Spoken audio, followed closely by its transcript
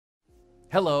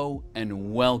Hello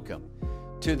and welcome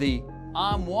to the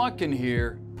I'm Walking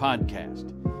Here podcast.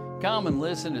 Come and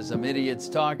listen to some idiots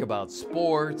talk about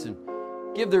sports and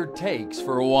give their takes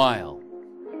for a while.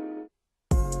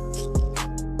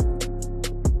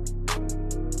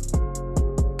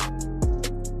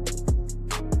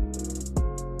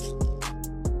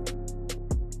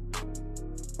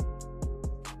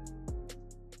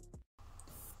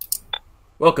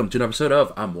 Welcome to an episode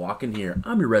of I'm Walking Here.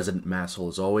 I'm your resident masshole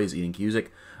as always, Ian Cusick.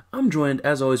 I'm joined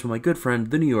as always by my good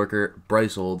friend, the New Yorker,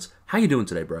 Bryce Olds. How you doing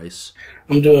today, Bryce?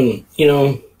 I'm doing,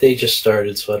 they just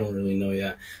started, so I don't really know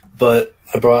yet. But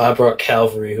I brought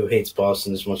Calvary, who hates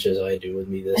Boston as much as I do, with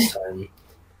me this time.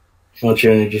 Why don't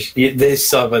you introduce? They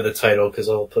saw by the title because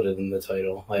I'll put it in the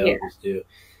title. I always do.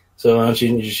 So why don't you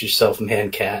introduce yourself,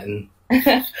 man, Cat?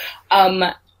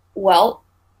 Well,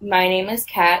 my name is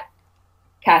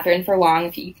Catherine for long,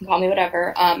 if you can call me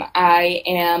whatever. I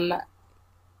am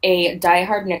a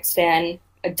diehard Knicks fan,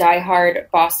 a diehard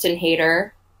Boston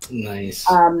hater. Nice.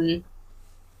 I'm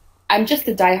just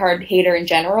a diehard hater in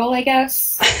general, I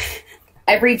guess.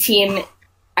 Every team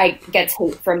gets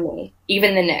hate from me,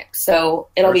 even the Knicks, so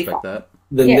it'll be fun. That.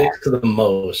 The Knicks the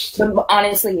most.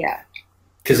 Honestly, yeah.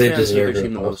 Because they deserve it the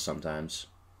most sometimes.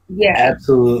 Yeah.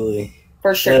 Absolutely.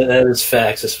 For sure. That is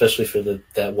facts, especially for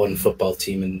that one football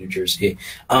team in New Jersey.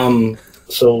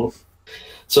 So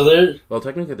there. Well,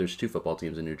 technically, there's two football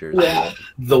teams in New Jersey. Yeah.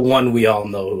 The one we all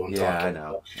know who I'm talking I about.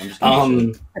 know. I'm just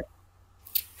gonna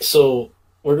So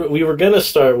we were gonna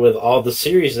start with all the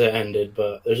series that ended,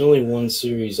 but there's only one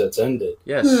series that's ended.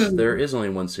 Yes, there is only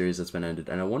one series that's been ended,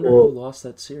 and I wonder who lost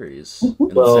that series in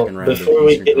the second round. Before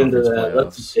we get into Conference that, playoffs.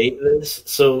 let's date this.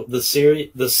 So the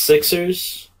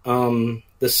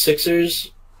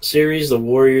Sixers series, the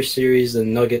Warriors series, the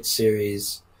Nuggets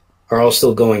series are all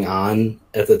still going on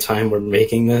at the time we're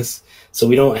making this. So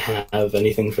we don't have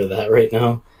anything for that right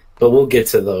now, but we'll get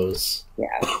to those. Yeah,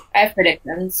 I have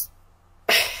predictions.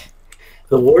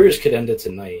 The Warriors could end it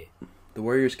tonight. The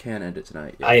Warriors can end it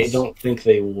tonight. Yes. I don't think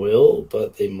they will,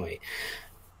 but they might.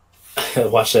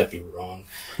 Watch that be wrong.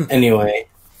 Anyway,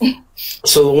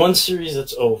 so the one series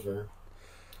that's over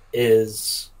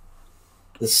is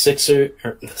the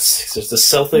Celtics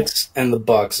and the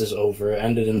Bucks is over.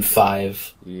 Ended in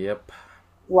 5. Yep.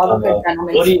 Love a good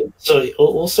gentleman. So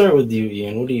we'll start with you,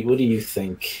 Ian. What do you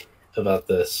think about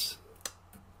this?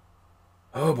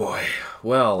 Oh boy.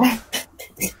 Well,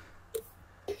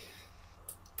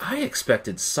 I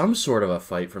expected some sort of a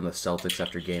fight from the Celtics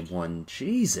after Game 1.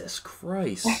 Jesus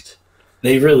Christ.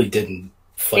 They really didn't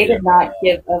fight. They did not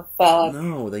give a fuck.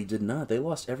 No, they did not. They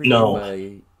lost every game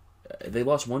by... They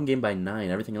lost one game by 9.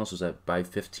 Everything else was by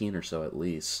 15 or so at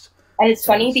least. And it's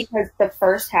funny because the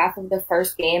first half of the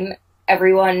first game,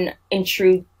 everyone in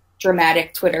true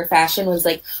dramatic Twitter fashion was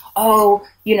like, oh,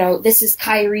 this is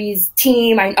Kyrie's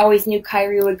team. I always knew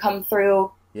Kyrie would come through.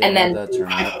 Yeah, and then that the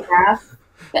turned out. second half,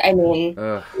 I mean,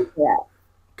 yeah.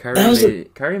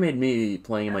 Kyrie made me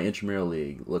playing in my intramural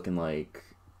league looking like,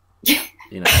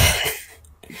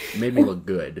 made me look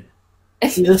good.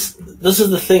 See, this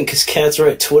is the thing, because Cat's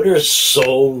right. Twitter is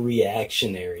so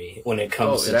reactionary when it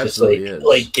comes to just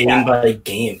like game by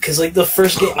game. Because like the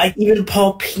first game, even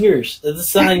Paul Pierce,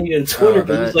 that's not even Twitter,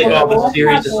 but he's like,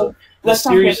 the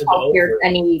series is over.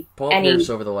 Paul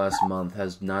Pierce over the last month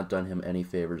has not done him any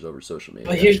favors over social media.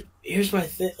 But here's my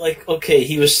thing. Like, okay,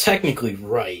 he was technically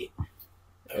right.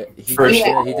 He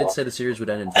did say the series would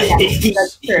end in 4 games.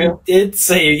 That's true. He did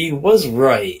say he was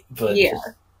right, but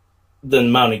the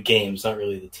amount of games, not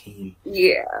really the team.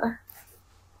 Yeah.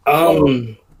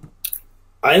 I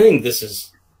think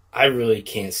I really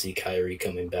can't see Kyrie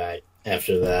coming back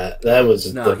after that. That was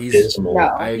abysmal.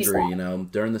 I agree.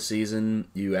 During the season,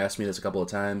 you asked me this a couple of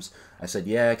times. I said,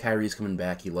 yeah, Kyrie's coming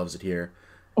back. He loves it here.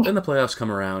 Then the playoffs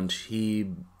come around. He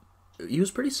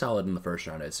was pretty solid in the first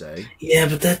round, I'd say. Yeah,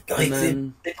 but they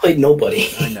played nobody.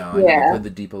 I know. They played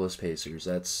the Deepoless Pacers.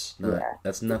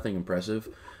 That's nothing impressive.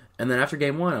 And then after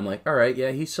Game 1, I'm like, all right,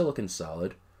 yeah, he's still looking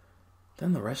solid.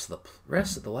 Then the rest of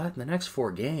the next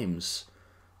 4 games.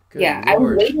 I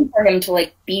was waiting for him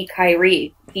to beat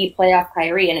playoff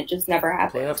Kyrie, and it just never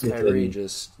happened. Playoff Kyrie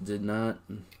just did not.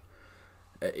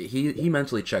 He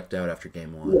mentally checked out after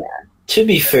Game 1. Yeah. To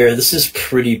be fair, this is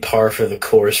pretty par for the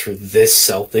course for this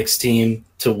Celtics team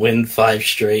to win 5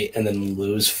 straight and then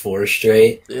lose 4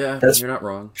 straight. Yeah, you're not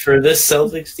wrong. For this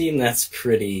Celtics team, that's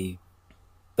pretty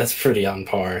on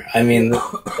par. I mean,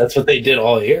 that's what they did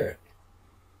all year.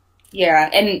 Yeah,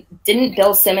 and didn't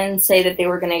Bill Simmons say that they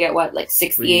were going to get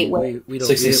 68 wins? We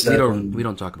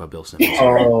don't talk about Bill Simmons.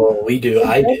 Oh, we do.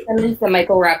 I do. Bill Simmons, the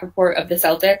Michael Rappaport of the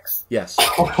Celtics. Yes,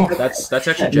 that's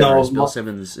actually generous. Bill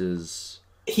Simmons is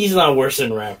He's not worse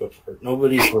than Rappaport.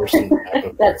 Nobody's worse than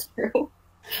Rappaport. That's true.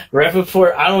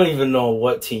 Rappaport, I don't even know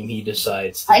what team he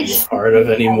decides to be a part of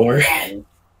anymore.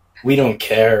 We don't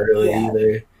care really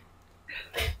either.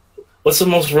 What's the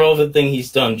most relevant thing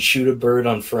he's done? Shoot a bird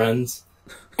on Friends?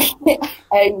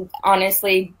 I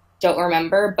honestly don't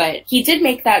remember, but he did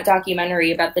make that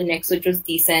documentary about the Knicks, which was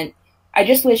decent. I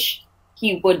just wish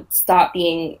he would stop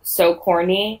being so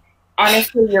corny.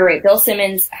 Honestly, you're right. Bill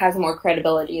Simmons has more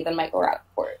credibility than Michael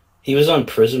Rappaport. He was on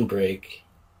Prison Break.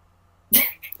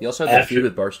 He also had that feud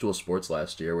with Barstool Sports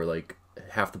last year where, like,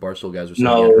 half the Barstool guys were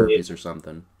saying he had herpes or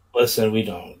something. Listen, we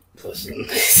don't. Listen.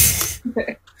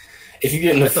 If you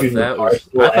get in a feud with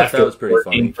Barstool I thought that was pretty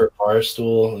working funny. for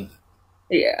Barstool,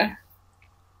 Yeah.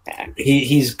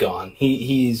 he's gone.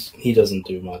 He doesn't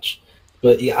do much.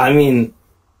 But, yeah, I mean,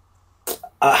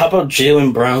 how about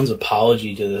Jaylen Brown's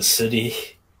apology to the city?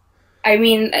 I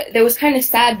mean, that was kind of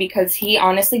sad because he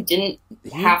honestly didn't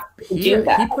have to do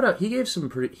that.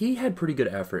 He had pretty good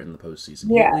effort in the postseason.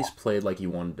 Yeah. He at least played like he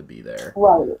wanted to be there.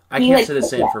 Right. I can't say the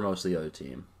same for most of the other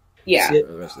team. Yeah. See,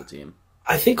 The rest of the team.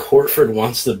 I think Horford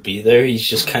wants to be there. He's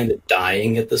just kind of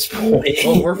dying at this point.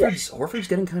 Well, Horford's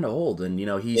getting kind of old, and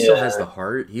he still has the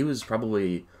heart. He was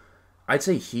probably, I'd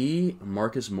say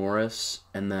Marcus Morris,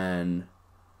 and then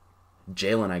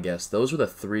Jalen. I guess those were the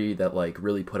three that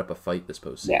really put up a fight this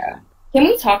postseason. Yeah. Can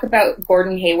we talk about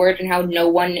Gordon Hayward and how no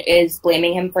one is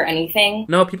blaming him for anything?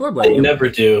 No, people are They blaming him. never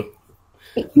do.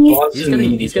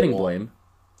 He's getting blame.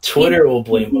 Twitter will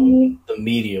blame him. The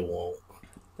media won't.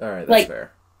 All right, that's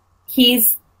fair.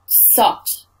 He's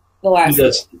sucked the last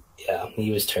year. Yeah, he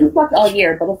was He terrible. sucked all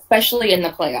year, but especially in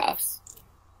the playoffs.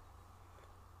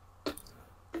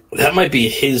 That might be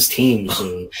his team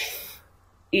soon.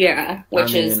 Yeah,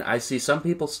 I see some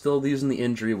people still using the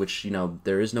injury, which,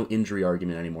 there is no injury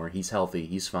argument anymore. He's healthy.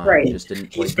 He's fine. Right. He just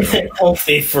didn't play He's been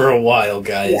healthy for a while,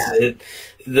 guys. Yeah.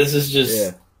 This is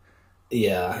just...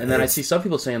 Yeah. And then I see some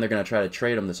people saying they're going to try to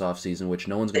trade him this offseason, which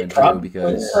no one's going to do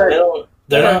because no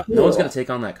one's going to take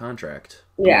on that contract.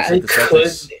 Yeah.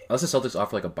 Unless the Celtics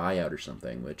offer a buyout or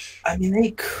something, which... I mean,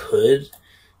 they could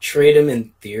trade him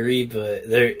in theory, but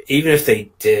even if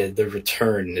they did, the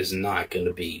return is not going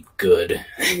to be good.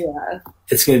 Yeah.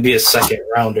 It's going to be a second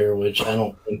rounder, which I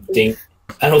don't think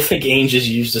Ainge has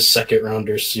used a second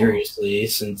rounder seriously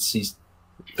since he's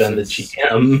been the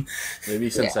GM. Maybe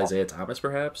since Isaiah Thomas,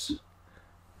 perhaps?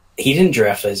 He didn't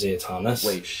draft Isaiah Thomas.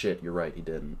 Wait, shit, you're right, he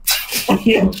didn't.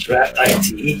 He didn't draft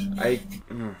IT.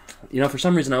 For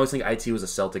some reason I always think IT was a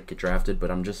Celtic get drafted,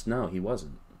 but no, he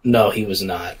wasn't. No, he was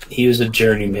not. He was a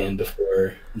journeyman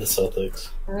before the Celtics.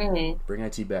 Bring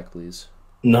IT back, please.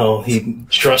 No,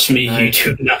 trust me, you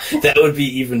do not. That would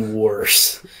be even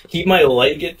worse. He might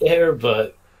like it there,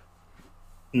 but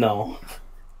no.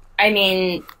 I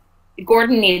mean,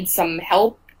 Gordon needs some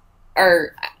help.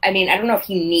 Or, I don't know if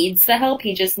he needs the help.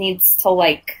 He just needs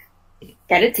to,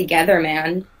 get it together,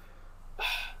 man.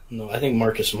 No, I think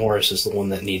Marcus Morris is the one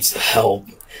that needs the help.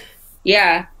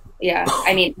 Yeah.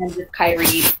 And if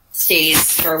Kyrie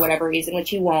stays for whatever reason,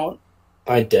 which he won't.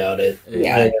 I doubt it.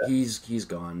 Yeah. He's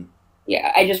gone.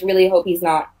 Yeah, I just really hope he's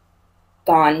not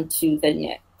gone to the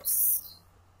Knicks.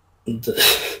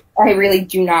 I really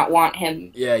do not want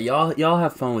him. Yeah, y'all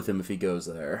have fun with him if he goes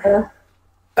there.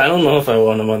 I don't know if I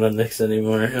want him on the Knicks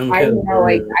anymore. I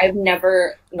know, I've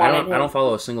never wanted him. I don't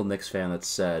follow a single Knicks fan that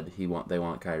said they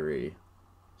want Kyrie.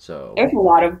 So there's a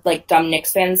lot of dumb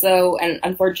Knicks fans though, and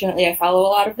unfortunately I follow a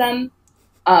lot of them.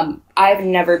 I've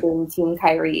never been Team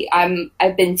Kyrie.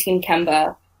 I've been Team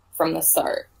Kemba from the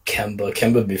start.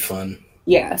 Kemba would be fun.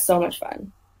 Yeah, so much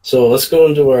fun. So let's go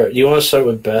into do you want to start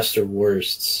with best or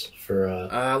worsts for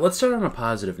let's start on a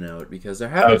positive note because there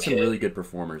have been some really good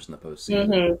performers in the postseason.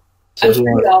 Mm-hmm. So I'm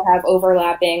sure we all have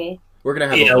overlapping. We're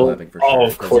gonna have overlapping for sure. Oh,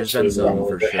 of course, there's been some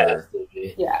for sure.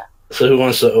 Yeah. So who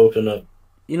wants to open up?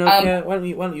 Why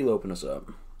don't you open us up?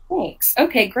 Thanks.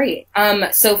 Okay, great.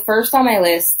 So first on my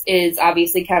list is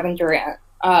obviously Kevin Durant.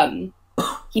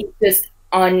 He's just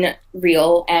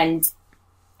unreal, and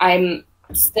I'm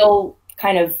still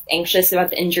kind of anxious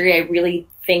about the injury. I really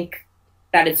think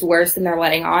that it's worse than they're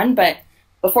letting on. But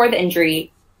before the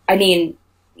injury, he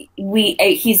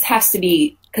has to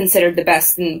be considered the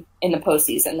best in the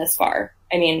postseason this far.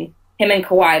 Him and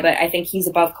Kawhi, but I think he's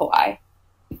above Kawhi.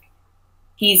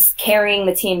 He's carrying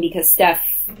the team because Steph,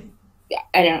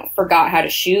 forgot how to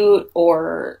shoot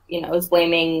or, is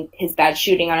blaming his bad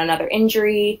shooting on another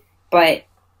injury. But,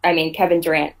 Kevin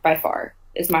Durant, by far,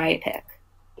 is my pick.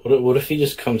 What if he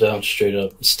just comes out straight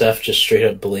up, Steph just straight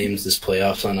up blames this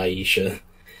playoffs on Ayesha?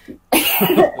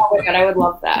 Oh my god, I would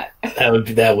love that. That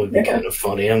would be kind of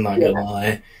funny, I'm not going to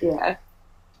lie. Yeah.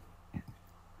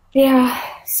 Yeah,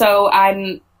 so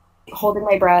I'm holding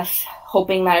my breath,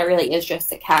 hoping that it really is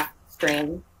just a calf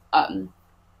strain.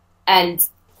 And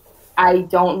I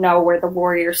don't know where the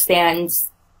Warriors stand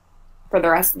for the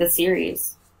rest of the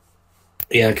series.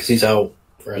 Yeah, because he's out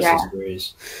for the rest Yeah. of the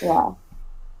series. Yeah.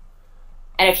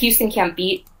 And if Houston can't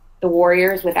beat the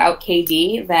Warriors without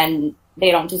KD, then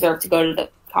they don't deserve to go to the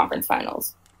conference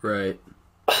finals. Right.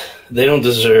 They don't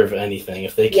deserve anything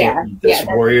if they can't beat this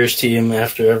Warriors team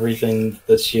after everything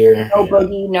this year. No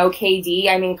Boogie, no KD.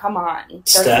 I mean, come on.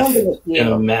 Steph in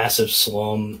a massive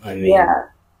slum. I mean,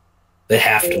 they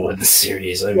have to win the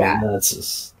series. I mean, that's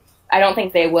just... I don't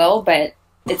think they will, but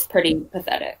it's pretty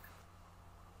pathetic.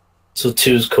 So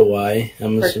 2's Kawhi,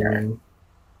 I'm assuming.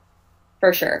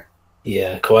 For sure.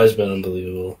 Yeah, Kawhi's been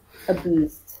unbelievable. A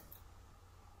beast.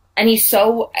 And he's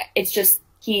so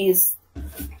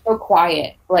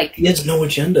quiet. Like, he has no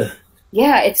agenda.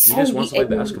 Yeah, it's he so just wants to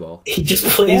play basketball. He just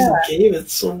plays the game.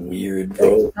 It's so weird,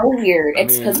 bro. It's so weird. I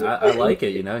mean, I like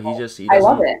it, you know. I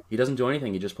love it. He doesn't do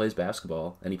anything. He just plays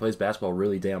basketball, and he plays basketball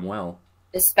really damn well.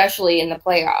 Especially in the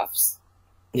playoffs.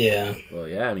 Yeah. Well,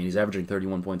 yeah. I mean, he's averaging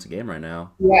 31 points a game right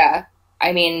now. Yeah,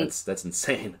 I mean, that's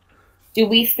insane. Do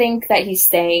we think that he's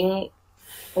staying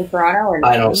in Toronto or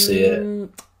not? I don't see it.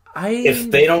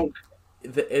 If they don't,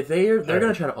 if they're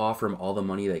going to try to offer him all the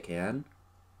money they can.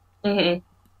 Mm-hmm.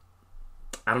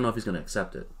 I don't know if he's going to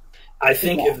accept it. I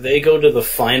think if they go to the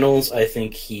finals, I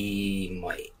think he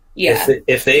might. Yeah.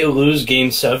 If they lose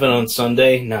Game 7 on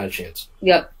Sunday, not a chance.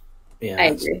 Yep. Yeah, I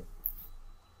agree.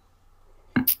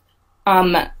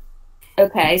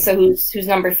 Okay, so who's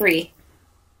number 3?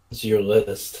 It's your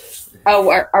list.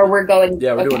 Oh, are we going?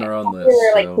 Yeah, we're doing our own list.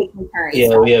 We're like taking turns.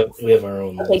 Yeah, we have our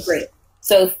own list. Okay, great.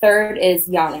 So 3rd is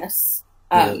Giannis.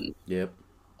 Yep.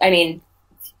 I mean,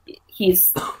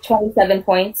 he's 27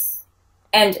 points.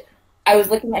 And I was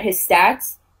looking at his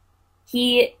stats.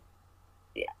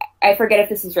 I forget if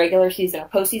this is regular season or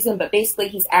postseason, but basically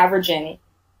he's averaging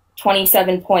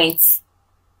 27 points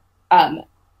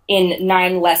in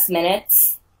 9 less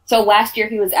minutes. So last year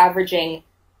he was averaging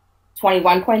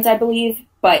 21 points, I believe,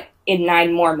 but in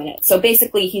 9 more minutes. So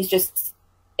basically he's just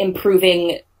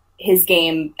improving his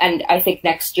game, and I think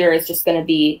next year is just going to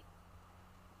be,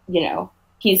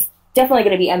 he's definitely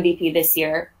going to be MVP this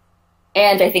year.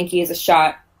 And I think he has a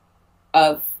shot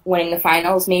of winning the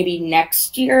finals maybe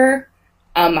next year.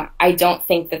 I don't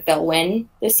think that they'll win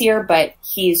this year, but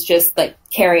he's just like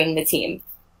carrying the team.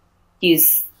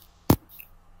 He's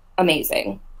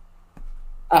amazing.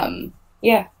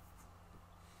 Yeah.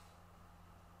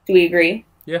 Do we agree?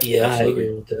 Yeah, I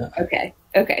agree with that. Okay,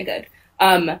 good.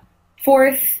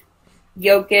 4th,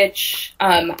 Jokic.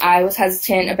 I was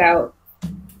hesitant about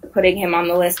putting him on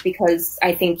the list because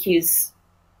I think he's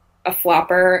a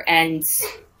flopper, and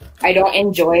I don't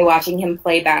enjoy watching him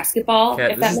play basketball.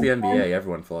 Kat, this is the NBA.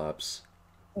 Everyone flops.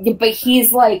 Yeah, but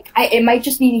he's like, it might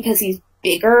just be because he's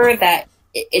bigger that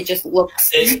it just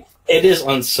looks... It is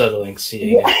unsettling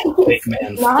seeing a big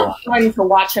man It's not fun to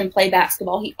watch him play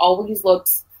basketball. He always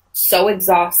looks so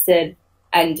exhausted,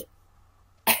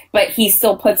 but he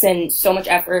still puts in so much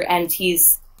effort, and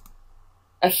he's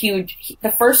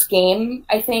the first game,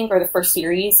 I think, or the first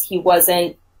series, he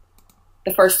wasn't,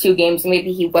 the first 2 games,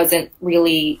 maybe he wasn't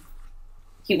really,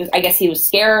 I guess he was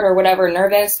scared or whatever,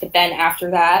 nervous, but then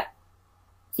after that,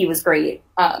 he was great.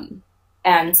 And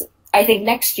I think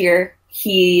next year,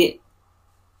 he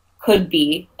could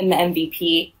be in the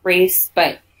MVP race,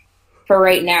 but for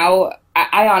right now,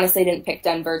 I honestly didn't pick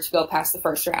Denver to go past the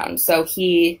first round, so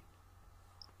he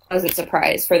was a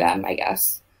surprise for them, I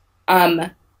guess.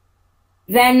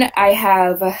 Then I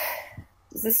have,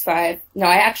 is this 5? No,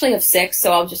 I actually have 6,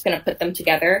 so I'm just going to put them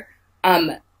together.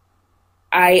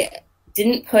 I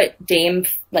didn't put Dame,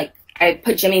 I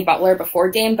put Jimmy Butler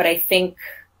before Dame, but I think,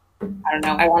 I don't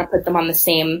know, I want to put them on the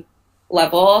same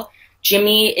level.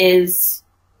 Jimmy is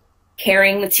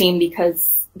carrying the team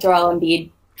because Joel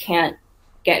Embiid can't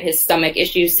get his stomach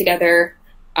issues together.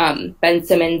 Ben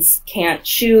Simmons can't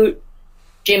shoot.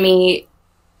 Jimmy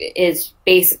is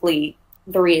basically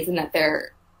the reason that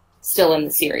they're still in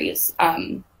the series.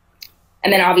 And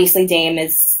then obviously Dame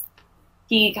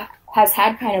he has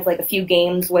had kind of like a few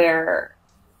games where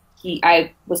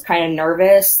I was kind of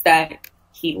nervous that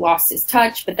he lost his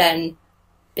touch, but then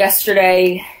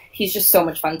yesterday he's just so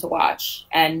much fun to watch.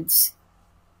 And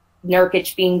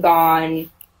Nurkic being gone,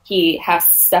 he has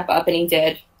to step up, and he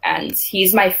did. And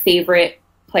he's my favorite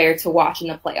player to watch in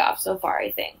the playoffs so far,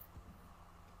 I think.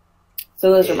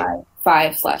 So those are my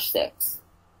 5/6.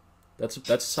 That's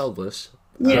a solid list.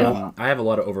 Yeah. I have a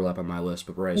lot of overlap on my list,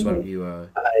 but Bryce, why don't you...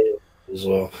 I as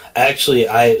well.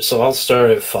 Actually, so I'll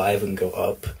start at 5 and go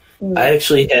up. I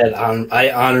actually had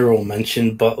I honorable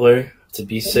mention Butler to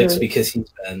be 6 because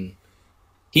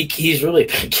he's really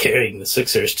been carrying the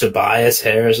Sixers. Tobias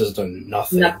Harris has done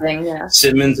nothing. Nothing, yeah.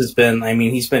 Simmons has been,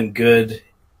 he's been good.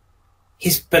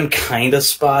 He's been kind of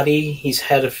spotty. He's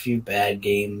had a few bad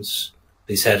games.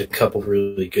 He's had a couple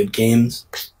really good games.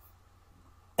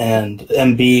 And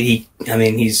Embiid,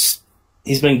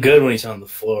 he's been good when he's on the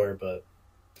floor, but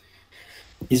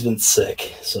he's been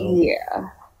sick. So yeah.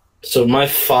 So my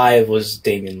 5 was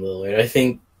Damian Lillard. I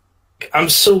think I'm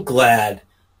so glad.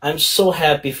 I'm so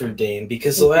happy for Dame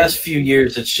because the last few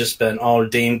years it's just been, oh,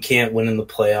 Dame can't win in the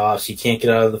playoffs. He can't get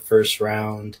out of the first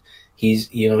round. He's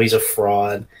a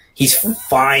fraud. He's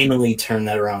finally turned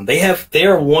that around. They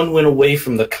are 1 win away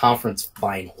from the conference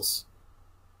finals.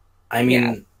 I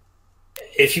mean,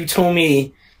 if you told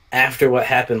me after what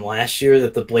happened last year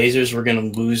that the Blazers were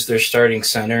going to lose their starting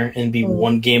center and be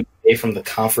 1 game away from the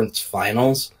conference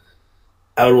finals,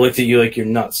 I would have looked at you like you're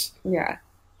nuts. Yeah.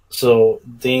 So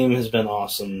Dame has been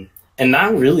awesome. And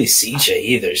not really CJ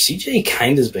either. CJ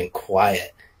kind of has been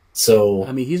quiet. So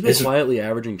he's been quietly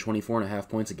averaging 24.5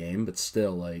 points a game, but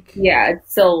still, like... Yeah, it's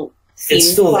still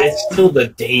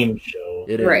the Dame show.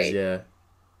 It is, right. Yeah.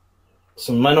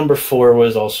 So my number 4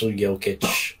 was also Jokic.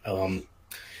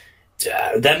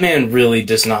 That man really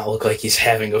does not look like he's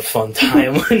having a fun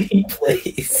time when he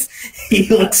plays. He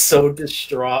looks so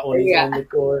distraught when he's on the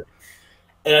court.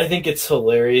 And I think it's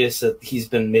hilarious that he's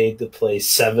been made to play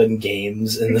 7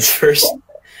 games in the first...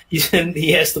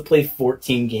 He has to play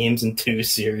 14 games in 2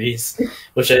 series,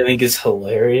 which I think is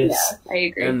hilarious. Yeah, I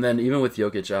agree. And then even with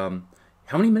Jokic,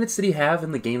 how many minutes did he have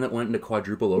in the game that went into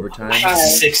quadruple overtime?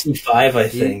 65, I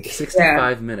think.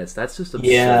 65 minutes. That's just absurd.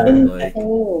 Yeah. Like...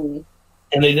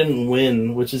 And they didn't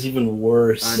win, which is even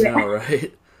worse. I know,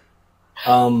 right?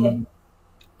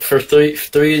 For 3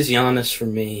 is Giannis for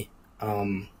me.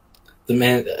 The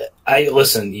man,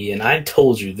 listen, Ian. I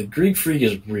told you the Greek Freak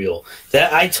is real.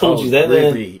 I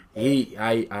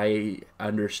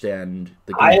understand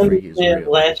the Greek Freak is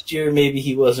real. Last year, maybe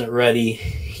he wasn't ready.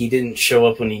 He didn't show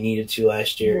up when he needed to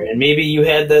last year, and maybe you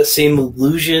had that same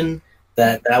illusion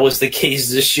that was the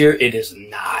case this year. It is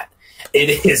not.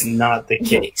 It is not the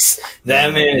case.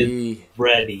 That man is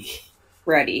ready.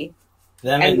 Ready.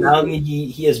 That man, now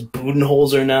he has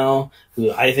Budenholzer now,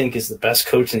 who I think is the best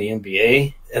coach in the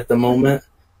NBA at the moment.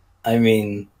 I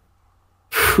mean,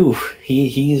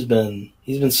 he's been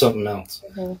something else.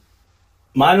 Mm-hmm.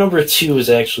 My number 2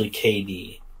 is actually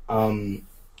KD,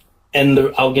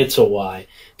 I'll get to why.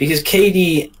 Because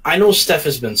KD, I know Steph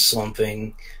has been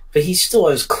slumping, but he still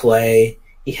has Clay.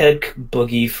 He had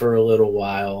Boogie for a little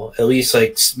while, at least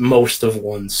like most of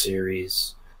one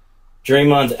series.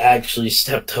 Draymond actually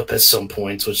stepped up at some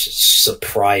points, which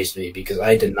surprised me because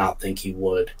I did not think he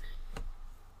would.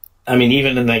 I mean,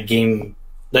 even in that game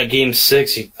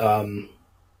 6 on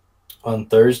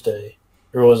Thursday,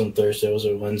 or it wasn't Thursday, was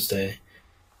it Wednesday?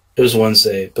 It was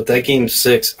Wednesday, but that game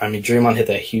 6, I mean, Draymond hit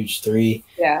that huge 3.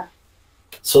 Yeah.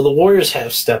 So the Warriors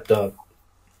have stepped up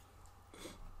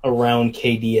around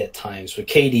KD at times, but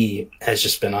KD has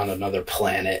just been on another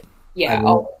planet. Yeah, I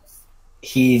mean,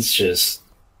 he's just...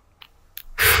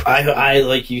 I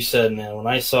like you said, man, when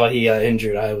I saw he got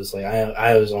injured, I was like,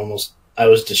 I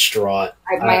was distraught.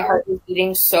 My heart was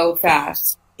beating so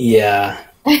fast. Yeah.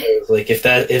 Like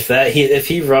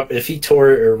if he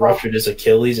tore or ruptured his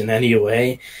Achilles in any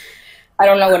way, I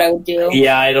don't know what I would do.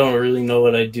 Yeah, I don't really know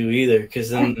what I'd do either,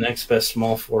 because then the next best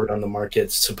small forward on the market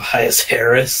is Tobias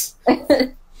Harris.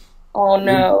 Oh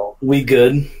no. We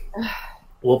good.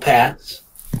 We'll pass.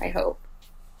 I hope.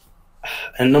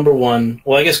 And number 1,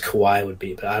 well, I guess Kawhi would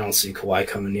be, but I don't see Kawhi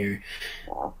coming here.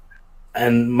 Wow.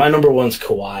 And my number 1's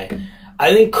Kawhi.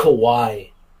 I think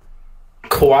Kawhi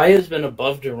has been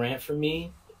above Durant for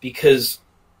me because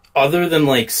other than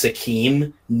like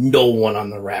Sakeem, no one on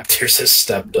the Raptors has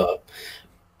stepped up.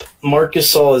 Marc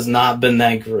Gasol has not been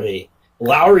that great.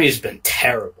 Lowry has been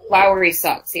terrible. Lowry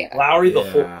sucks, yeah. Lowry the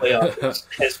whole playoff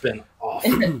has been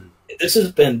awful. This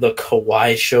has been the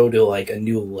Kawhi show to like a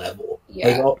new level.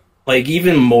 Yeah. Like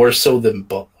even more so than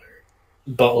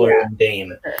Butler and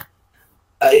Dame.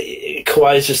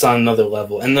 Kawhi's just on another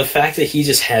level. And the fact that he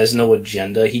just has no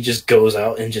agenda, he just goes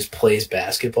out and just plays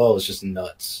basketball is just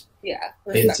nuts. Yeah.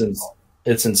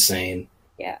 It's insane.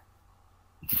 Yeah.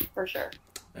 For sure.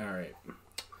 All right.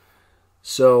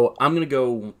 So I'm going to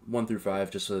go 1 through 5,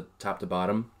 just top to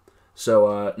bottom.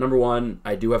 So number 1,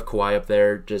 I do have Kawhi up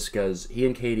there just because he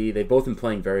and KD, they've both been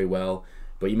playing very well.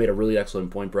 But you made a really excellent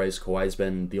point, Bryce. Kawhi's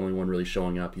been the only one really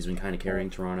showing up. He's been kind of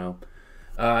carrying Toronto.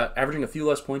 Averaging a few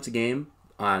less points a game.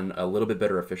 on a little bit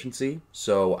better efficiency.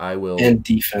 So I will And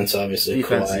defense, obviously.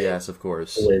 defense, Kawhi yes, of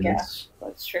course. wins. Yeah,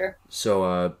 that's true.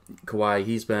 So Kawhi,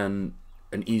 he's been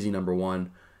an easy number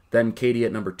 1. Then KD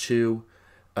at number 2,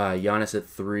 Giannis at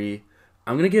 3.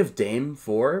 I'm gonna give Dame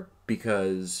 4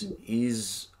 because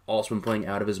he's also been playing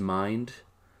out of his mind.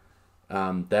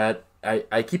 That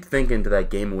I keep thinking to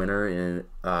that game winner in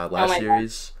last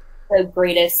series. The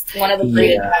greatest, one of the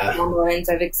greatest Yeah. basketball moments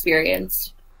I've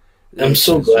experienced. I'm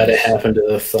so glad it happened to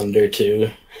the Thunder too.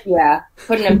 Yeah,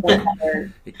 couldn't have been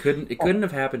better. It couldn't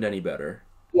have happened any better.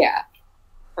 Yeah,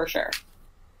 for sure.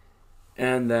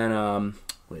 And then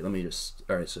wait, let me just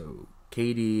all right. So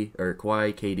KD or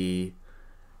Kawhi, KD,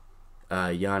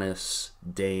 Giannis,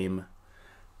 Dame,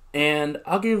 and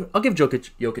I'll give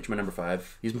Jokic my number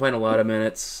 5. He's been playing a lot of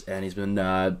minutes and he's been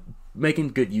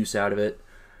making good use out of it.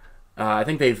 I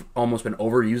think they've almost been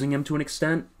overusing him to an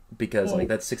extent because like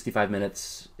that's 65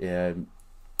 minutes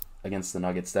against the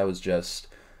Nuggets. That was just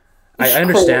I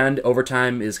understand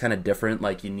overtime is kind of different.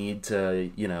 Like you need to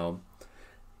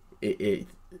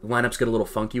lineups get a little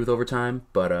funky with overtime,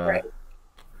 but Right.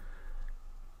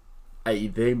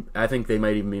 I think they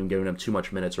might even be giving him too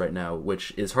much minutes right now,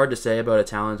 which is hard to say about a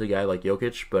talented guy like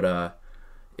Jokic. But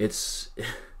it's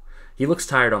he looks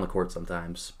tired on the court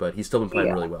sometimes, but he's still been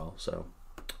playing really well. So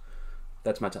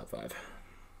that's my top 5.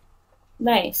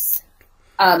 Nice.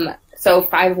 So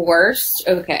 5 worst.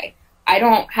 Okay. I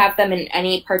don't have them in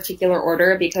any particular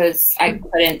order because I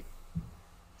couldn't.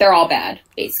 They're all bad,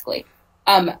 basically.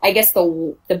 I guess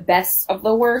the best of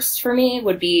the worst for me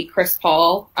would be Chris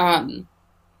Paul.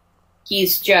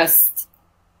 He's just.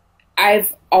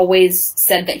 I've always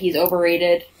said that he's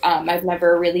overrated. I've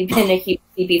never really been a huge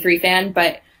CP3 fan,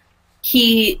 but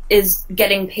he is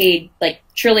getting paid like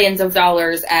trillions of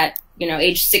dollars at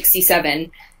age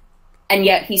 67, and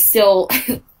yet he's still.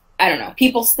 I don't know.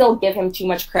 People still give him too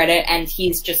much credit, and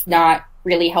he's just not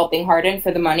really helping Harden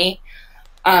for the money.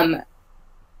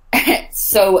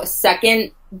 So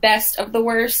second best of the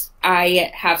worst,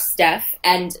 I have Steph,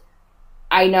 and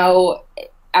I know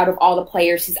out of all the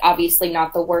players, he's obviously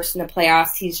not the worst in the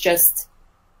playoffs. He's just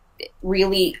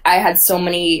really, I had so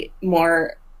many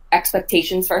more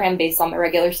expectations for him based on the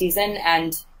regular season,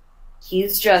 and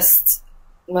he's just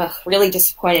really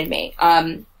disappointed me.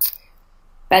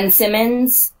 Ben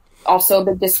Simmons, also a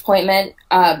big disappointment.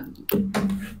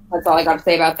 That's all I got to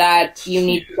say about that. You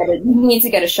need to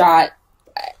get a shot.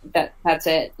 That's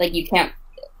it. Like you can't.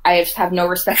 I just have no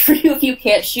respect for you if you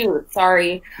can't shoot.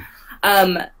 Sorry.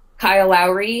 Kyle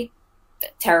Lowry,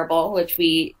 terrible, which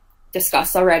we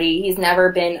discussed already. He's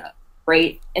never been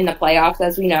great in the playoffs,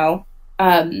 as we know.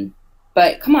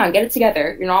 But come on, get it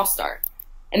together. You're an all-star.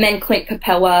 And then Clint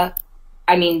Capella.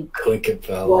 I mean, Clint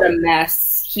Capella. What a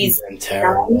mess. He's been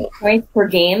terrible. 9 points per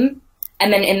game.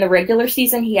 And then in the regular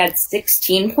season, he had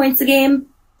 16 points a game.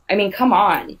 I mean, come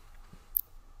on.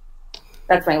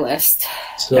 That's my list.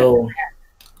 So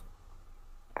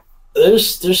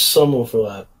there's some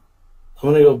overlap. I'm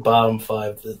gonna go bottom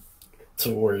 5 to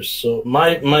worst. So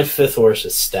my 5th worst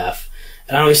is Steph,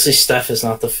 and obviously Steph is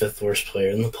not the 5th worst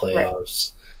player in the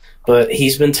playoffs, but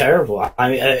he's been terrible. I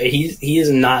mean, he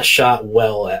has not shot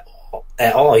well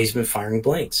at all. He's been firing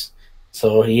blanks,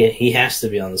 so he has to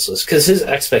be on this list because his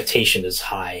expectation is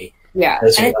high. Yeah,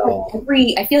 as and well. it's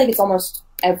like I feel like it's almost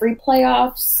every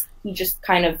playoffs he just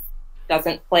kind of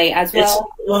doesn't play as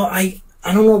well.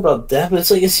 I don't know about that, but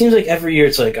it's like it seems like every year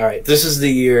it's like, all right, this is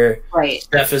the year. Right.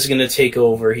 Steph is going to take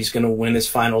over. He's going to win his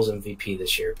Finals MVP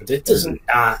this year, but it does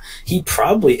not. He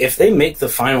probably, if they make the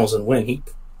Finals and win,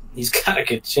 he's got a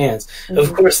good chance. Mm-hmm.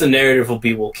 Of course, the narrative will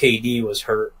be, well, KD was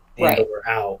hurt and or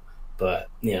out, but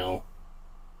that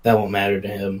won't matter to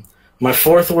him. My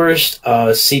 4th worst,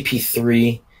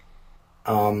 CP3.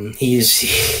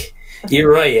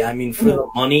 You're right. I mean, for the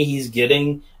money he's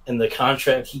getting and the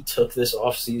contract he took this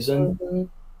offseason,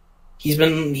 he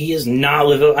is not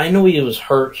living. I know he was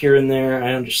hurt here and there.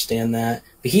 I understand that,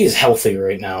 but he is healthy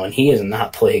right now, and he is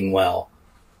not playing well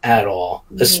at all,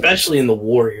 especially in the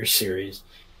Warriors series,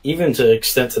 even to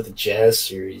extent to the Jazz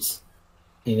series.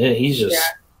 He's just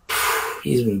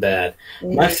he's been bad.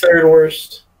 My 3rd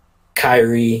worst,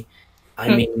 Kyrie.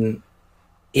 I mean,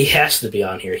 he has to be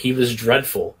on here. He was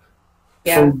dreadful.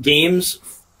 Yeah. From games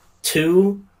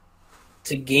 2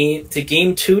 to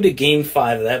game 2 to game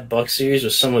 5 of that Bucks series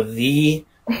was some of the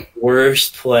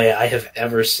worst play I have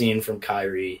ever seen from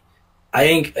Kyrie. I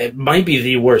think it might be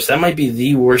the worst. That might be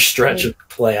the worst stretch of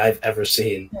play I've ever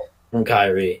seen from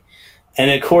Kyrie. And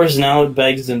of course, now it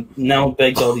begs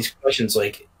all these questions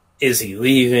like, is he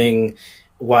leaving?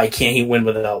 Why can't he win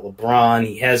without LeBron?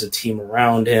 He has a team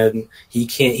around him.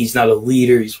 He's not a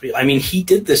leader. He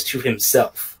did this to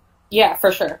himself. Yeah,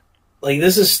 for sure. Like,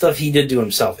 this is stuff he did to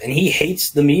himself, and he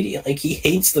hates the media. Like, he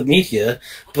hates the media,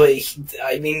 but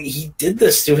he did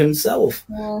this to himself.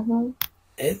 Mm-hmm.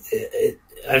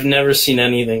 I've never seen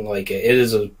anything like it. It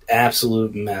is an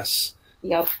absolute mess.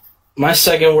 Yep. My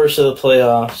second worst of the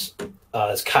playoffs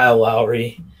is Kyle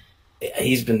Lowry.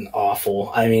 He's been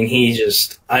awful. I mean,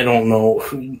 I don't know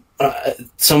who.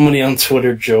 Somebody on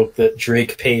Twitter joked that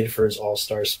Drake paid for his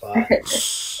All-Star spot.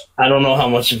 I don't know how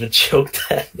much of a joke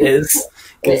that is.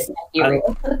 I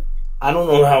don't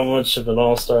know how much of an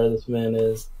all-star this man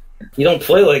is. He don't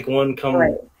play like one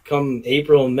come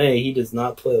April and May. He does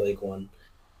not play like one.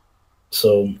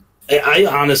 So I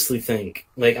honestly think,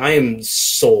 like, I am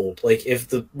sold. Like, if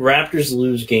the Raptors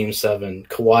lose Game 7,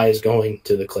 Kawhi is going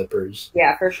to the Clippers.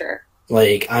 Yeah, for sure.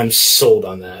 Like, I'm sold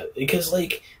on that. Because,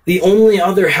 like, the only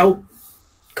other help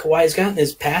Kawhi's gotten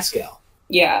is Pascal.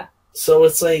 Yeah. So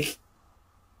it's like,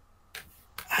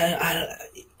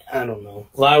 I don't know.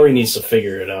 Lowry needs to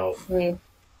figure it out. Mm.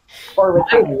 Or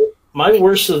retire. My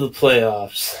worst of the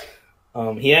playoffs,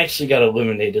 he actually got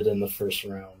eliminated in the first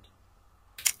round,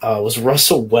 was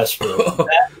Russell Westbrook.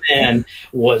 That man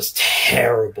was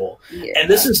terrible. Yeah. And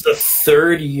this is the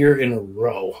third year in a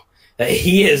row that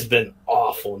he has been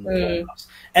awful in the playoffs.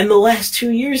 And the last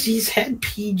 2 years, he's had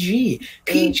PG.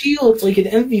 PG looked like an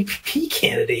MVP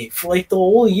candidate for, like, the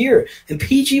whole year. And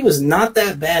PG was not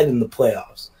that bad in the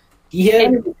playoffs. He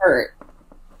was hurt.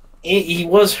 He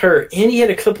was hurt, and he had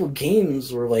a couple of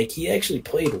games where, like, he actually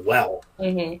played well.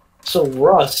 Mm-hmm. So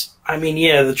Russ, I mean,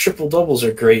 yeah, the triple doubles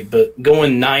are great, but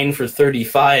going 9 for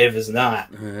 35 is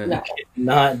not. No.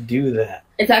 Not do that.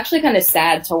 It's actually kind of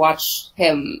sad to watch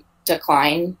him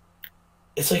decline.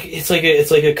 It's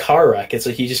like a car wreck. It's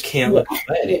like he just can't look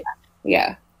away.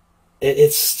 Yeah.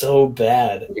 It's so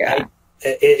bad. Yeah.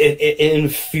 It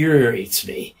infuriates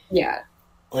me. Yeah.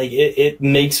 Like, it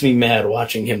makes me mad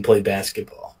watching him play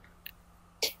basketball.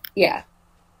 Yeah.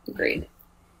 Agreed.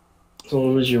 So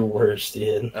what was your worst,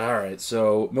 Ian? All right,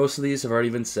 so most of these have already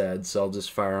been said, so I'll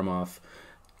just fire them off.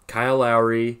 Kyle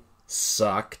Lowry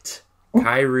sucked.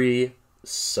 Kyrie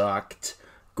sucked.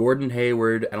 Gordon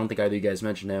Hayward, I don't think either of you guys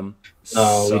mentioned him.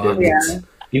 No, sucked. we didn't. Yeah.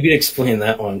 You could explain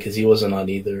that one, because he wasn't on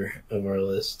either of our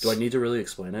lists. Do I need to really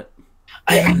explain it?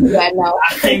 I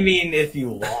mean, if you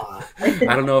want.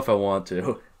 I don't know if I want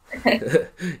to.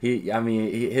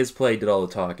 His play did all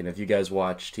the talking. If you guys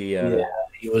watched, he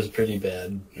was pretty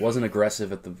bad. Wasn't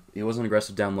aggressive he wasn't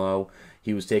aggressive down low.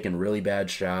 He was taking really bad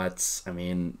shots. I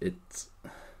mean, it's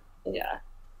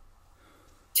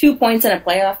 2 points in a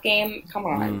playoff game. Come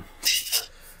on.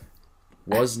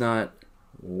 Was not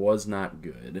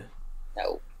good.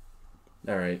 No.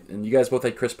 All right, and you guys both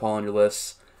had Chris Paul on your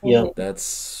lists. Yeah,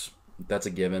 that's a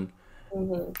given.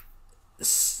 Mm-hmm.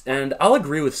 And I'll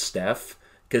agree with Steph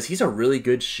because he's a really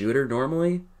good shooter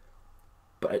normally,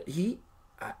 but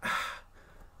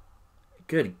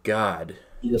good God,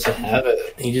 he doesn't have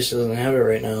it. He just doesn't have it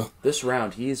right now. This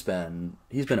round, he's been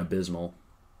abysmal.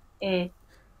 He'll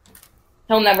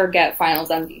never get Finals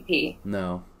MVP.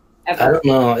 No, ever. I don't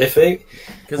know if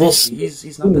because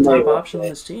he's not the top option on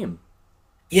this team.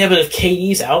 Yeah, but if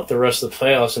KD's out the rest of the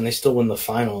playoffs and they still win the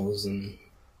finals, and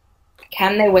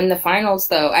can they win the finals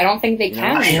though? I don't think they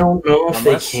can. I don't know if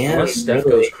they can. Unless Steph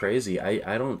goes crazy,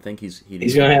 I don't think he's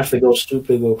gonna have to go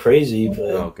stupid, go crazy. But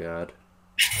oh God.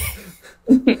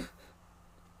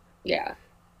 Yeah.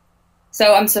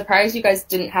 So I'm surprised you guys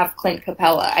didn't have Clint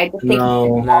Capella. I just think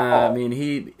I mean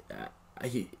he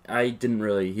didn't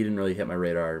really hit my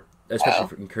radar,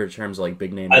 especially in terms of like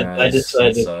big name guys.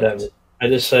 I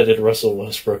decided Russell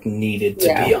Westbrook needed to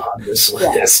be on this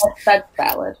list. Yeah, that's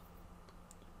valid.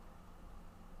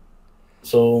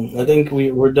 So I think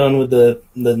we're done with the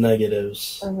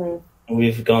negatives. Mm-hmm.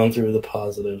 We've gone through the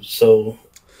positives. So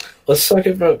let's talk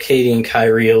about Katie and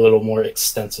Kyrie a little more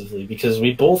extensively because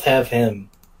we both have him,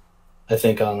 I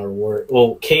think, on our work.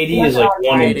 Well, Katie is like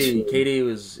 1 and 2. Katie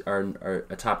was our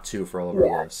top 2 for all of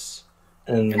our lists.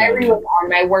 And Kyrie was on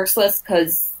my worst list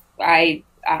because I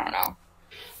don't know.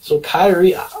 So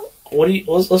Kyrie,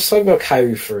 let's talk about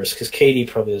Kyrie first because Katie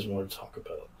probably has more to talk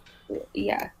about.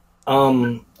 Yeah.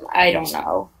 I don't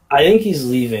know. I think he's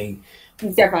leaving.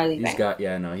 He's definitely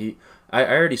leaving. I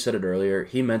already said it earlier.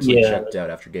 He mentally checked out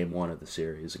after Game 1 of the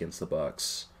series against the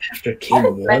Bucks. After Game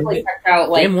 1?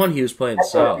 Game 1, he was playing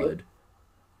solid.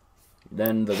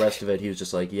 Then the rest of it, he was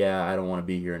just like, yeah, I don't want to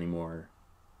be here anymore.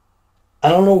 I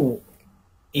don't know.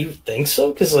 You think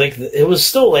so? Because like it was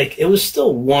still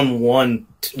 1-1,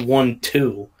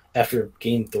 1-2 after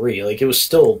Game 3. Like it was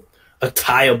still a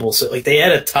tieable. So like they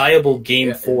had a tieable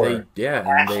Game 4.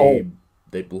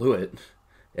 They blew it,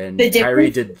 and Kyrie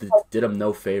did him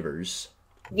no favors.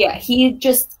 Yeah, he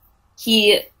just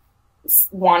he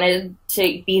wanted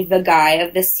to be the guy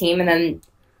of this team, and then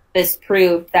this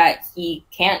proved that he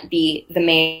can't be the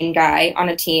main guy on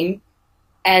a team.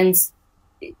 And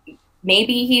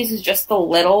maybe he's just a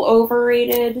little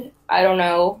overrated. I don't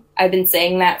know. I've been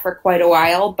saying that for quite a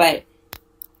while, but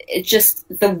it's just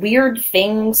the weird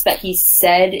things that he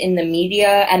said in the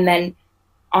media, and then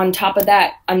on top of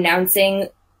that, announcing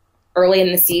early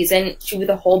in the season to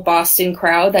the whole Boston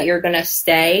crowd that you're going to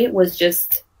stay was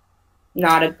just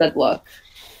not a good look.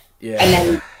 Yeah. And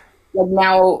then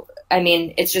now, I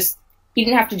mean, it's just, he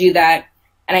didn't have to do that.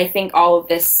 And I think all of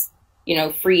this,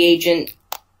 free agent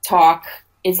talk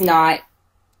is not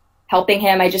helping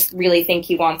him. I just really think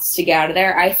he wants to get out of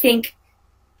there. I think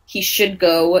he should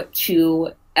go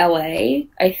to LA.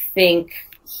 I think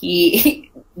he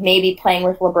maybe playing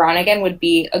with LeBron again would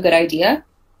be a good idea.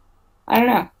 I don't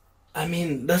know. I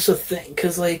mean, that's the thing,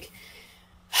 because,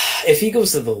 if he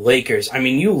goes to the Lakers, I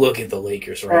mean, you look at the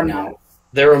Lakers right now.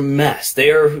 They're a mess. They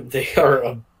are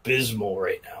abysmal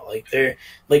right now. They're,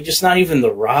 just not even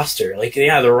the roster.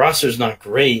 The roster's not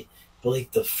great,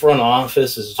 but, the front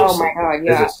office is just oh my God,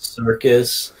 yeah. a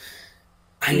circus.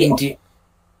 I mean,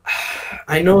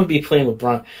 I know it'd be playing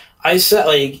LeBron. I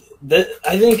said, that.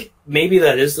 I think maybe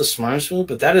that is the smartest move,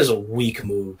 but that is a weak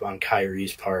move on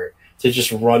Kyrie's part to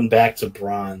just run back to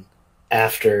Bron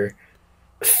after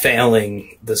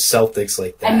failing the Celtics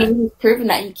like that. I mean, he's proven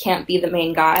that he can't be the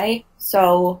main guy,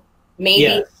 so maybe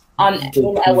in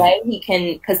LA he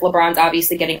can, because LeBron's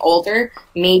obviously getting older,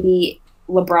 maybe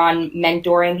LeBron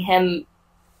mentoring him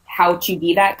how to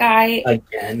be that guy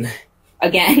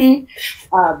again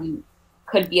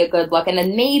could be a good look. And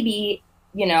then maybe,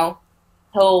 he'll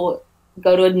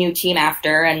go to a new team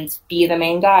after and be the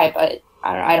main guy, but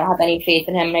I don't have any faith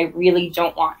in him, and I really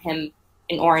don't want him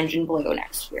in orange and blue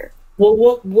next year.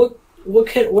 Well,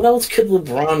 what else could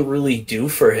LeBron really do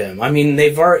for him? I mean,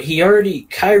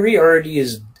 Kyrie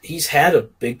already he's had a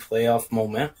big playoff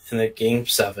moment in the Game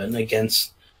 7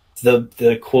 against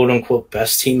the quote unquote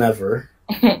best team ever.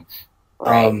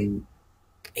 Right.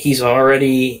 He's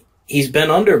been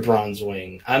under Bron's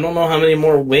wing. I don't know how many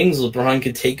more wings LeBron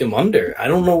could take him under. I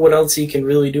don't know what else he can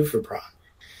really do for Bron.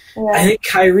 Yeah. I think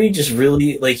Kyrie just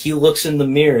really, he looks in the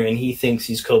mirror and he thinks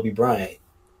he's Kobe Bryant.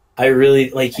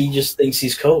 He just thinks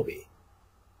he's Kobe.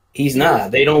 He's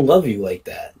not. They don't love you like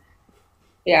that.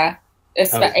 Yeah.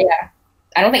 Yeah.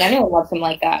 I don't think anyone loves him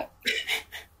like that.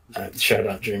 Shout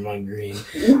out Draymond Green.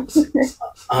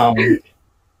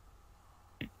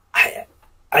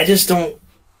 I just don't...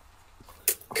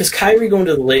 Because Kyrie going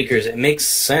to the Lakers, it makes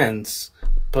sense,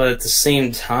 but at the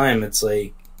same time, it's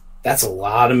that's a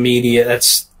lot of media.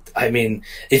 If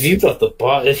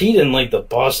he didn't like the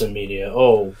Boston media,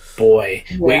 oh boy,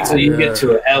 wait till you get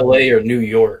to LA or New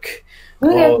York.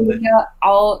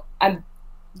 I'm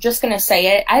just gonna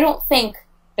say it. I don't think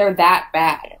they're that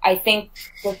bad. I think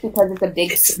just because it's a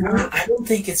big city. I don't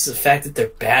think it's the fact that they're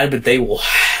bad, but they will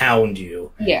hound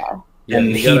you. Yeah. Yeah,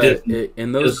 And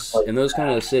in those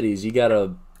kind of cities, you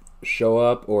gotta show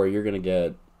up, or you're gonna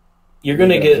get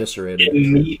eviscerated.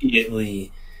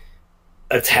 Immediately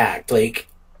attacked,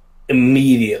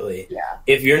 immediately. Yeah.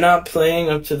 If you're not playing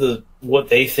up to what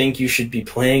they think you should be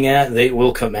playing at, they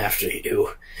will come after you.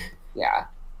 Yeah.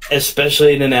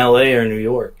 Especially in LA or New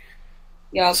York.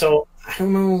 Yeah. So I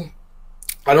don't know.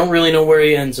 I don't really know where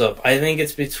he ends up. I think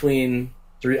it's between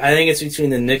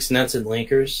the Knicks, Nets, and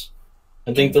Lakers.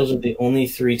 I think those are the only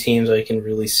three teams I can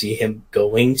really see him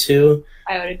going to.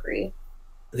 I would agree.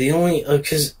 The only,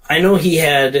 because I know he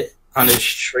had on his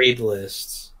trade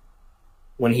list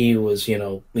when he was,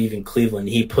 leaving Cleveland,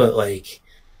 he put like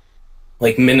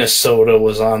Minnesota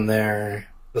was on there,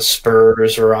 the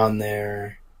Spurs were on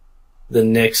there, the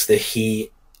Knicks, the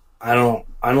Heat. I don't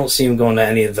see him going to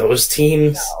any of those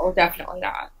teams. No, definitely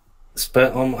not.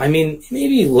 But maybe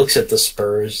he looks at the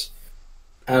Spurs.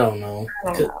 I don't know.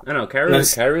 I know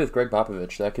Kyrie with Greg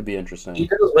Popovich. That could be interesting. He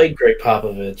does like Greg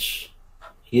Popovich.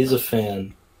 He's a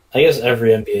fan. I guess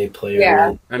every NBA player.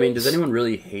 Yeah. I mean, does anyone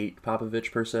really hate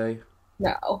Popovich per se?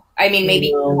 No. I mean,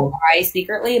 maybe Kawhi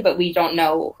secretly, but we don't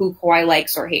know who Kawhi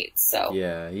likes or hates. So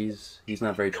yeah, he's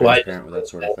not very transparent with that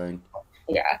sort of thing.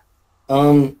 Yeah.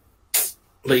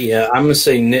 But yeah, I'm gonna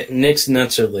say Knicks,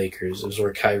 Nets, or Lakers is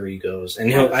where Kyrie goes,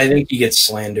 and I think he gets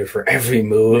slander for every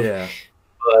move. Yeah,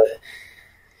 but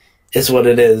it's what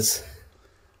it is.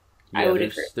 Yeah, I would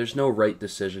agree. There's no right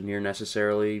decision here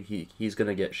necessarily. He's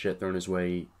gonna get shit thrown his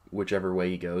way whichever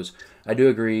way he goes. I do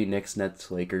agree. Knicks,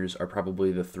 Nets, Lakers are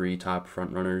probably the three top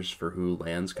front runners for who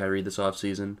lands Kyrie this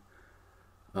offseason.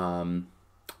 But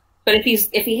if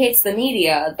he hates the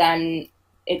media, then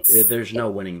There's no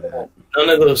winning that. None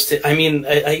of those.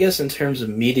 I guess in terms of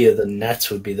media, the Nets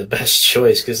would be the best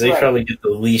choice because they probably get the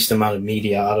least amount of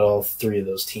media out of all three of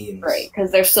those teams. Right,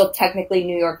 because they're still technically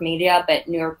New York media, but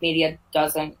New York media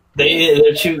doesn't.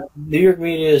 They're too. New York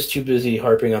media is too busy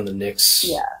harping on the Knicks.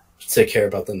 Yeah. To care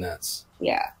about the Nets.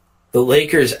 Yeah. The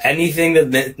Lakers, anything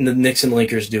that the Knicks and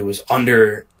Lakers do is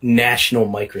under national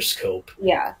microscope.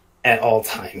 Yeah. At all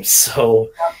times.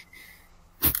 So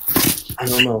I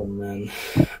don't know, man.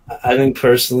 I think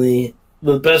personally,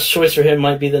 the best choice for him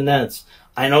might be the Nets.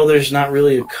 I know there's not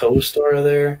really a co-star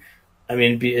there. I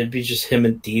mean, it'd be just him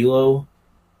and D'Lo,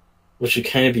 which would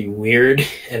kind of be weird,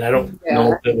 and I don't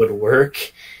know if it would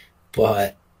work.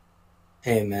 But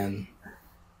hey, man,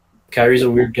 Kyrie's a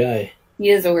weird guy. He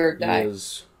is a weird guy. He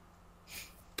is.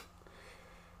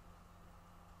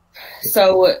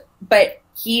 So, but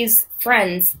he's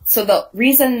friends. So the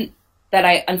reason that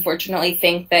I unfortunately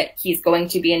think that he's going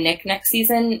to be a Knick next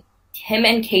season, him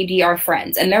and KD are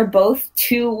friends, and they're both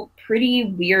two pretty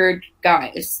weird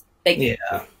guys.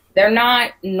 They're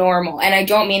not normal, and I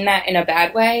don't mean that in a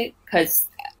bad way, because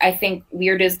I think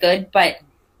weird is good, but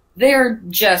they're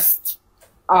just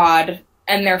odd,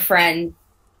 and they're friends.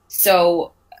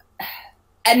 So,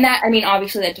 and that, I mean,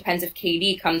 obviously that depends if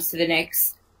KD comes to the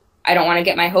Knicks. I don't want to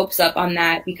get my hopes up on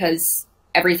that, because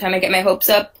every time I get my hopes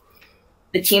up,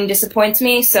 the team disappoints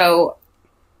me. So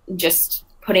just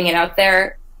putting it out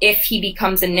there, if he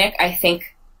becomes a Knick, I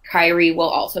think Kyrie will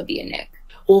also be a Knick.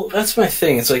 Well, that's my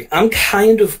thing. It's like, I'm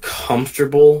kind of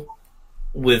comfortable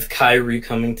with Kyrie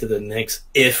coming to the Knicks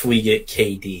if we get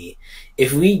KD.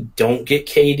 If we don't get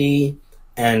KD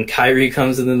and Kyrie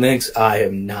comes to the Knicks, I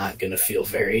am not going to feel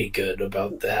very good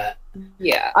about that.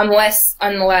 Yeah, unless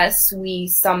we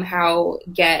somehow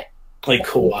get like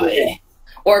Kawhi.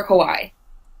 Or Kawhi.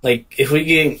 Like, if we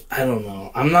get, I don't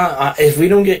know. If we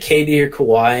don't get KD or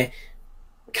Kawhi,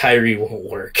 Kyrie won't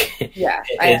work. Yeah.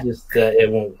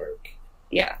 It won't work.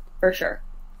 Yeah, for sure.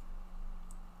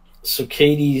 So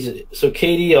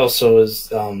KD also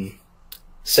is,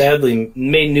 sadly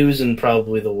made news in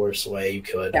probably the worst way you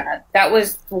could. Yeah, that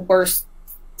was the worst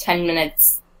 10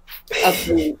 minutes of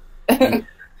the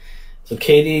So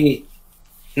KD,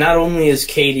 not only is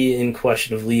KD in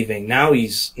question of leaving, now he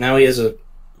has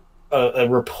a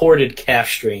reported calf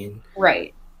strain.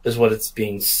 Right. Is what it's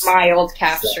being mild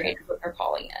calf strain is what they're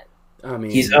calling it. I mean,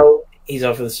 he's out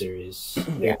for the series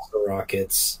against the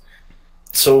Rockets.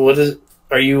 So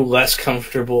are you less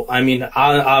comfortable? I mean,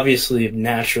 obviously,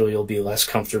 naturally, you'll be less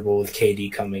comfortable with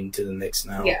KD coming to the Knicks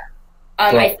now. Yeah.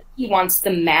 I think he wants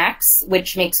the max,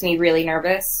 which makes me really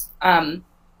nervous.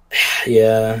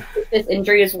 Yeah. If this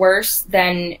injury is worse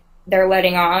than they're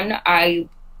letting on, I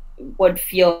would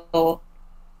feel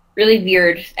really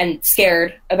weird and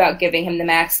scared about giving him the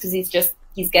max, because he's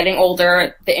getting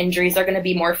older. The injuries are going to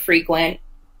be more frequent.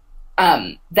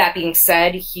 That being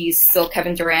said, he's still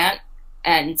Kevin Durant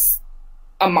and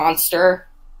a monster.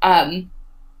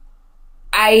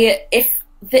 If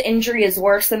the injury is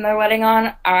worse than they're letting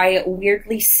on, I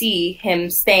weirdly see him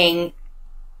staying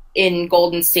in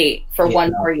Golden State for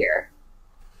one more year.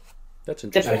 That's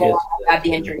interesting. Just how bad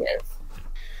the injury is.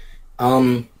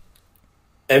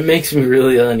 It makes me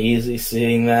really uneasy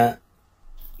seeing that.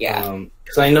 Yeah.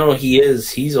 Because I know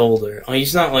he's older.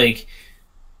 He's not like,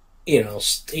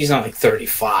 he's not like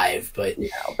 35, but... No,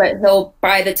 but he'll,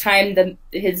 by the time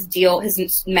his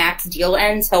max deal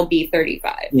ends, he'll be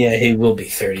 35. Yeah, he will be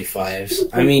 35.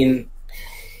 I mean,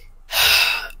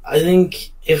 I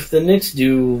think if the Knicks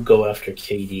do go after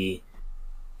KD,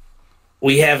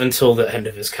 we have until the end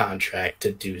of his contract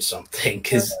to do something,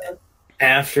 because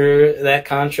after that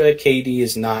contract, KD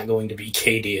is not going to be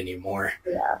KD anymore.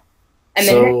 Yeah. And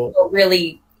then will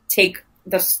really take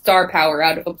the star power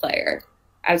out of a player,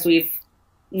 as we've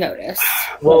noticed.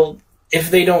 Well, if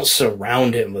they don't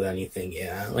surround him with anything,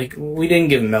 yeah. Like, we didn't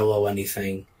give Melo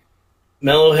anything.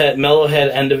 Melo had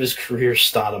end of his career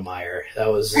Stoudemire. That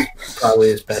was probably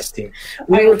his best team.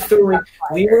 We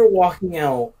were walking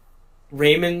out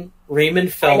Raymond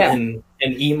Felton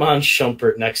and Iman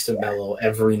Shumpert next to Melo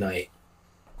every night.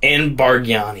 And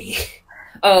Bargnani.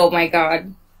 Oh my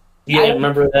god. Yeah,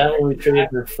 remember that when we traded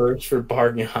her first for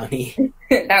Bargnani?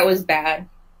 That was bad.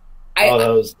 That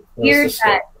was weird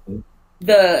that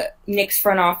the Knicks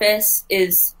front office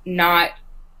is not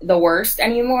the worst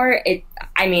anymore.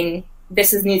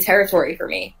 This is new territory for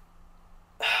me.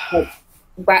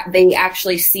 They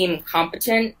actually seem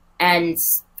competent, and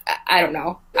I don't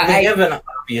know. They have an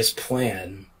obvious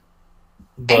plan,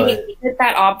 but is it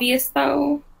that obvious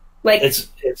though? Like, it's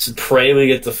pray we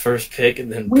get the first pick,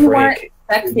 and then we weren't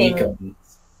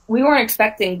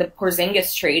expecting the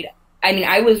Porzingis trade. I mean,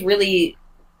 I was really,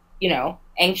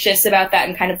 anxious about that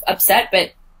and kind of upset,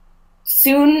 but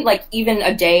soon, like even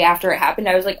a day after it happened,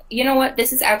 I was like, you know what,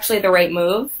 this is actually the right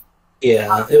move.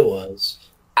 Yeah, it was.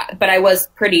 But I was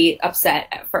pretty upset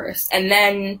at first. And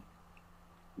then,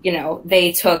 you know,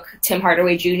 they took Tim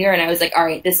Hardaway Jr. and I was like, all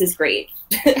right, this is great.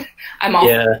 I'm all.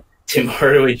 Yeah, Tim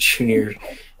Hardaway Jr.,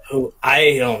 who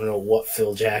I don't know what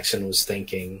Phil Jackson was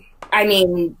thinking. I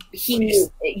mean,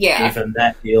 Gave him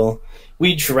that deal.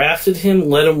 We drafted him,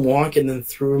 let him walk, and then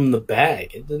threw him the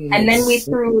bag. And then we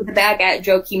threw the bag at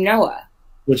Joakim Noah.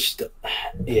 Which,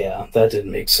 yeah, that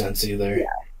didn't make sense either.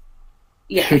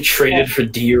 Yeah. We traded for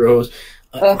D-Rose.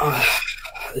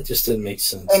 It just didn't make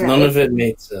sense. None of it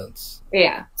made sense.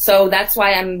 Yeah. So that's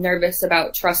why I'm nervous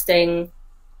about trusting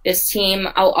this team.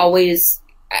 I'll always,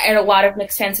 and a lot of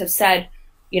Knicks fans have said,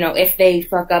 you know, if they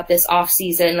fuck up this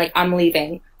offseason, like, I'm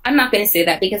leaving. I'm not going to say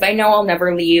that because I know I'll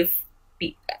never leave.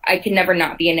 I can never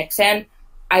not be a Knicks fan.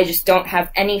 I just don't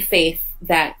have any faith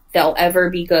that they'll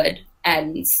ever be good,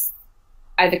 and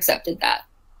I've accepted that.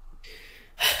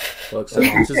 Well,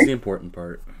 acceptance is the important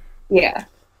part. Yeah.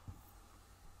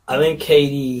 I think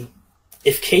KD,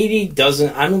 if KD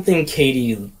doesn't, I don't think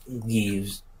KD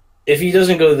leaves. If he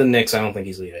doesn't go to the Knicks, I don't think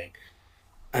he's leaving.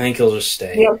 I think he'll just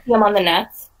stay. You don't see him on the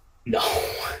Nets? No.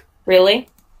 Really?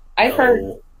 I've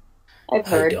heard.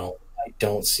 I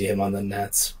don't see him on the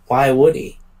Nets. Why would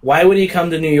he? Why would he come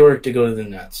to New York to go to the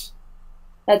Nets?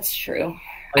 That's true.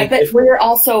 Like, I bet we're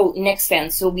also Knicks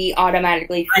fans, so we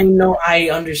automatically... I know, I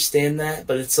understand that,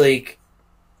 but it's like,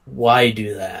 why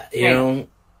do that? You know?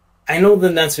 I know the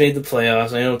Nets made the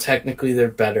playoffs. I know technically they're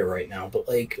better right now, but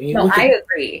like... I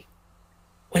agree.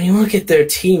 When you look at their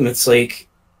team, it's like,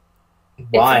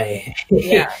 why?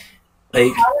 Yeah.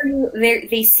 Like, how are you?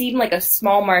 They seem like a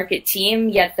small market team,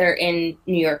 yet they're in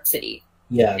New York City.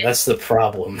 Yeah, that's the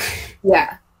problem.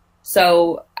 Yeah,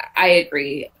 so I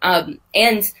agree. And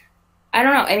I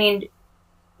don't know. I mean,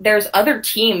 there's other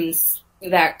teams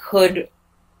that could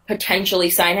potentially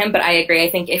sign him, but I agree.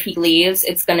 I think if he leaves,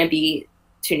 it's going to be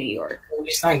to New York.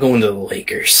 He's not going to the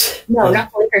Lakers. No,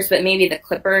 not the Lakers, but maybe the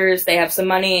Clippers. They have some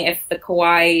money. If the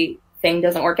Kawhi thing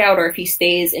doesn't work out, or if he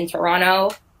stays in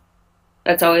Toronto.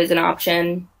 That's always an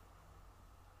option.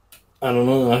 I don't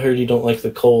know. I heard you don't like the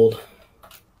cold.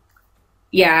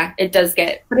 Yeah, it does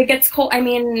but it gets cold. I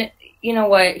mean, you know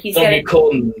what? It's getting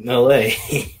cold in LA.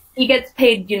 He gets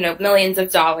paid, you know, millions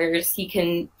of dollars. He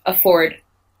can afford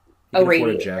a radiator.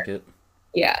 Afford a jacket.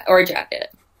 Yeah, or a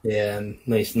jacket. Yeah,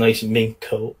 nice mink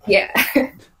coat. Yeah.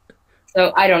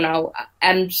 So I don't know.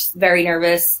 I'm just very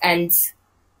nervous, and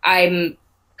I'm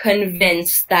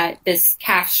convinced that this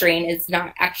calf strain is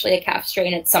not actually a calf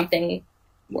strain. It's something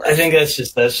worse. I think that's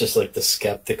just like the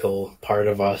skeptical part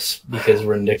of us, because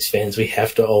we're Knicks fans. We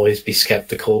have to always be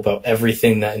skeptical about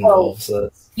everything that involves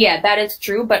us. Yeah, that is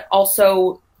true, but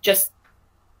also just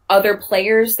other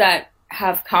players that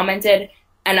have commented,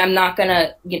 and I'm not going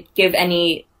to give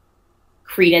any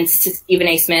credence to Stephen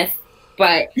A. Smith,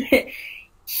 but I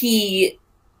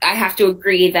have to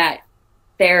agree that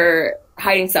they're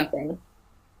hiding something.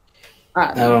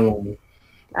 I don't know.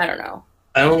 I don't know.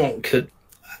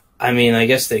 I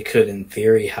guess they could, in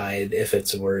theory, hide if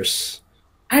it's worse.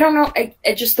 I don't know.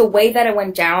 It just the way that it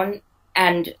went down,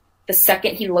 and the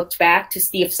second he looked back to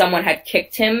see if someone had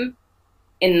kicked him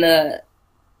in the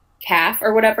calf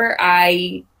or whatever,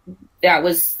 I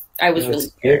was really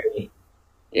scary.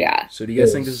 Yeah. So do you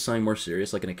guys think this is something more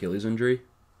serious, like an Achilles injury?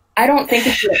 I don't think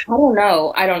it's. I don't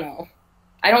know.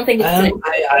 I don't think it's.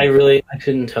 I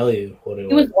couldn't tell you what it was.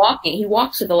 He was walking. He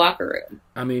walked to the locker room.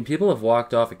 I mean, people have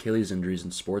walked off Achilles injuries in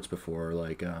sports before.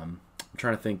 Like, I'm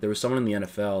trying to think. There was someone in the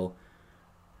NFL.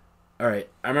 All right,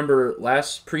 I remember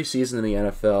last preseason in the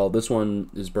NFL. This one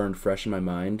is burned fresh in my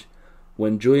mind.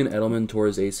 When Julian Edelman tore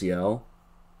his ACL,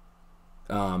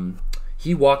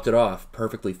 he walked it off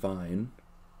perfectly fine,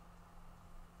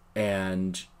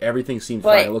 and everything seemed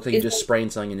fine. It looked like he just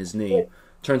sprained something in his knee.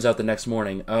 Turns out the next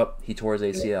morning, he tore his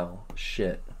ACL.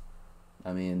 Shit.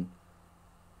 I mean,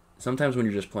 sometimes when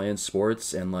you're just playing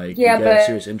sports and you get a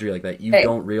serious injury like that, you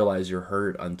don't realize you're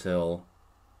hurt until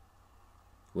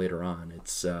later on.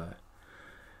 It's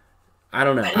I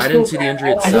don't know. I didn't see the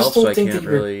injury itself, so I can't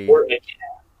really.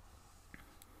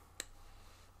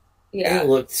 Yeah, it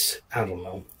looked. I don't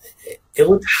know. It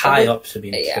looked high up to be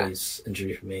an Achilles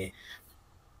injury for me.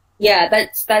 Yeah,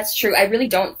 that's true. I really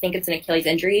don't think it's an Achilles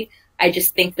injury. I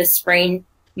just think the sprain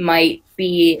might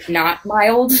be not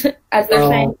mild, as they're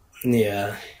saying.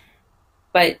 Yeah.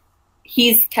 But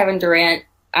he's Kevin Durant.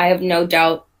 I have no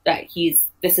doubt that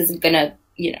this isn't gonna,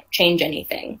 change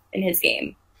anything in his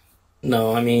game.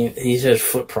 No, I mean, he's had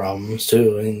foot problems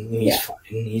too, and he's fine.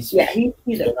 He's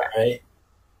all right.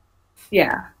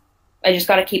 Yeah. I just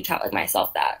got to keep telling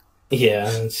myself that. Yeah,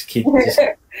 just keep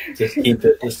it.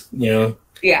 Yeah.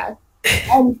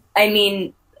 I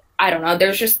mean, I don't know.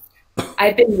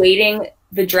 I've been waiting.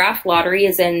 The draft lottery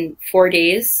is in 4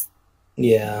 days.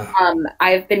 Yeah.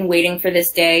 I've been waiting for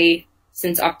this day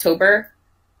since October.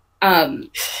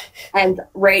 And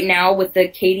right now with the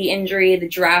Katie injury, the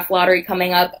draft lottery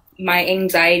coming up, my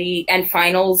anxiety and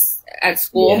finals at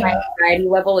school, my anxiety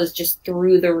level is just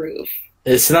through the roof.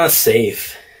 It's not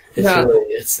safe. It's not.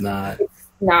 It's not.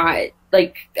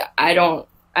 Like, I don't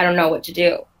know what to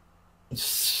do.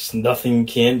 It's nothing you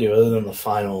can do other than the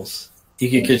finals. You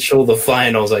can control the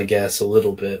finals, I guess, a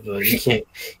little bit, but you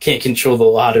can't control the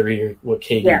lottery or what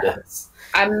Katie does.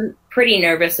 I'm pretty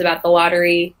nervous about the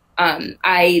lottery.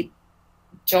 I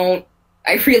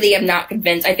really am not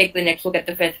convinced. I think the Knicks will get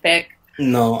the 5th pick.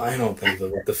 No, I don't think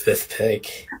they'll get the 5th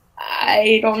pick.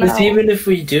 I don't know. Because even if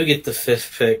we do get the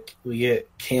 5th pick, we get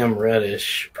Cam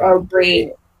Reddish. Probably. Oh,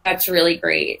 great. That's really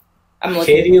great.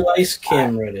 Katie likes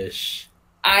Cam Reddish.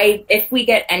 If we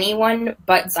get anyone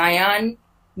but Zion,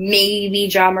 maybe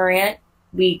Ja Morant,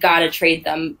 we gotta trade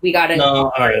them. No,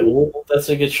 all right. Well, that's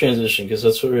a good transition because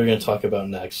that's what we were going to talk about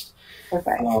next.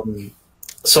 Okay.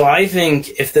 So I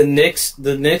think if the Knicks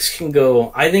can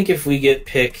go, I think if we get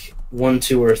pick 1,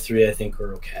 2, or 3, I think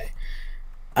we're okay.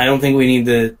 I don't think we need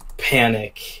to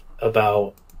panic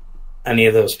about any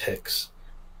of those picks.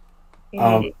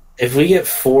 If we get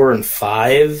 4 and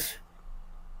 5,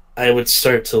 I would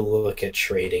start to look at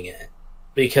trading it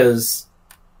because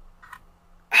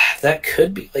that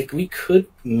could be like we could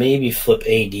maybe flip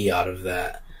AD out of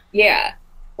that. Yeah.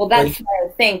 Well, that's why I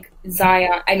think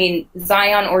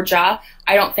Zion or Ja.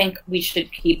 I don't think we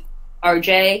should keep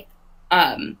RJ.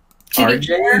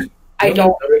 RJ? I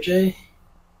don't. RJ?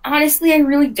 Honestly, I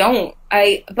really don't.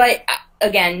 But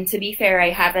again, to be fair, I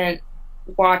haven't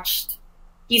watched.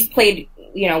 He's played,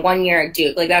 1 year at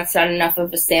Duke. Like, that's not enough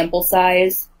of a sample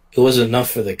size. It was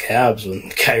enough for the Cavs when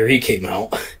Kyrie came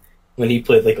out. When he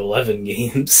played like 11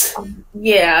 games.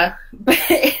 Yeah, but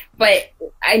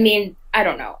I mean, I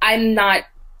don't know. I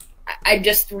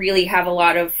just really have a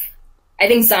lot of. I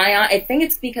think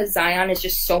it's because Zion is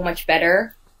just so much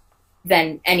better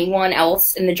than anyone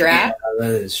else in the draft. Yeah,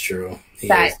 that is true.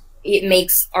 It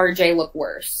makes RJ look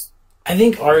worse. I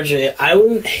think I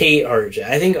wouldn't hate RJ.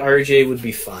 I think RJ would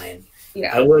be fine.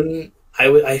 Yeah.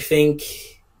 I think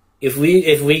if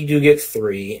we do get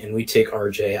 3 and we take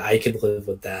RJ, I could live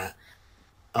with that.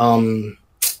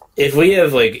 If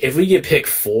we get pick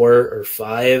 4 or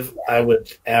 5, I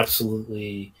would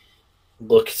absolutely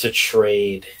look to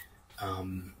trade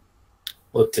that.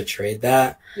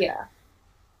 Yeah.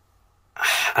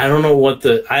 I don't know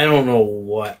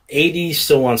what AD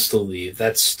still wants to leave.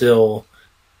 That's still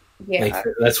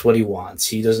that's what he wants.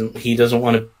 He doesn't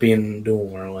want to be in New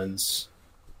Orleans.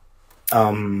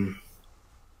 I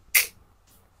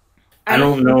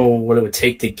don't know what it would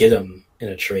take to get him in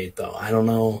a trade, though. I don't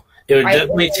know. It would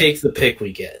definitely take the pick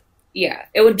we get. Yeah,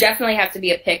 it would definitely have to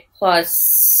be a pick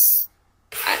plus.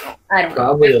 I don't know.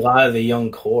 Probably a lot of the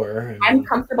young core. I'm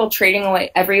comfortable trading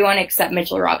away everyone except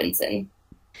Mitchell Robinson.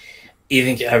 You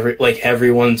think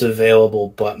everyone's available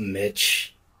but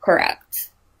Mitch? Correct.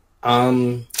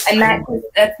 And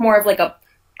that's more of like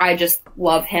I just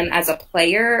love him as a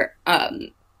player.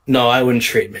 No, I wouldn't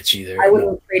trade Mitch either. I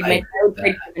wouldn't trade Mitch. I would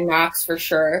trade Kevin Knox for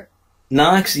sure.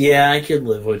 Knox, yeah, I could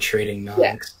live with trading Knox.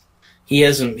 Yeah. He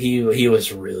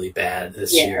was really bad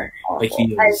this year. Like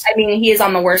he is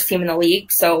on the worst team in the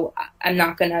league, so I'm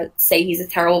not gonna say he's a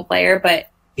terrible player, but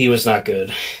he was not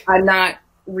good. I'm not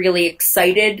really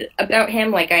excited about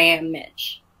him like I am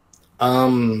Mitch.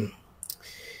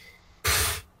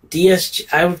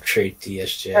 DSJ, I would trade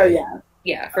DSJ. Oh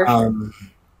yeah, for sure.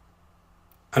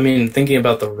 I mean, thinking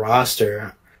about the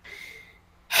roster,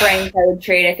 Frank, I would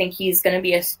trade. I think he's going to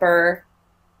be a Spur.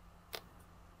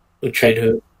 Would trade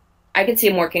who? I could see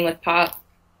him working with Pop.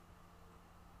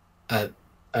 I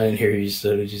didn't hear you. So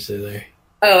what did you say there?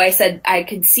 Oh, I said I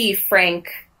could see Frank.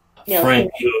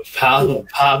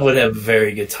 Pop would have a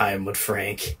very good time with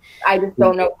Frank. I just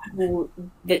don't know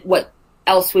what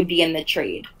else would be in the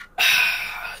trade.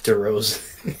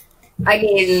 DeRozan. I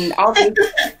mean, I'll do.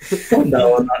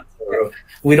 No, not DeRozan.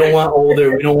 We don't want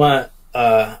older. We don't want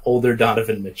older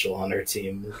Donovan Mitchell on our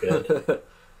team. We're good.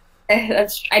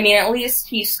 At least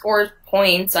he scores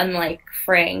points, unlike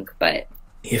Frank. But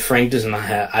Frank does not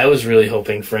have. I was really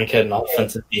hoping Frank had an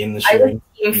offensive game this year. I would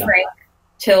team Frank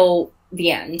till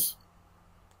the end.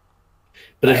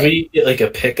 But if we get like a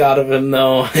pick out of him,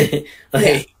 though, if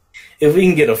we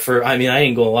can get a first, I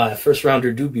ain't gonna lie, first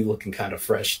rounder do be looking kind of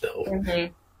fresh, though.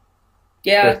 Mm-hmm.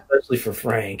 Yeah, but especially for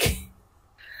Frank.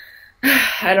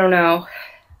 I don't know.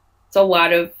 It's a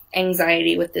lot of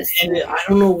anxiety with this And team. I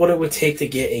don't know what it would take to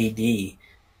get AD.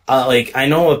 I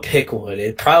know a pick would.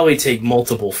 It'd probably take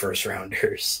multiple first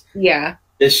rounders Yeah.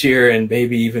 this year, and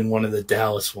maybe even one of the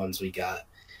Dallas ones we got.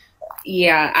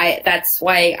 Yeah, that's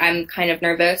why I'm kind of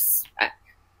nervous.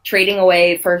 Trading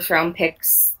away first round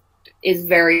picks is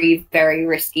very, very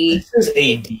risky. This is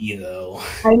AD though.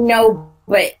 I know,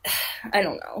 but I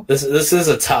don't know. This is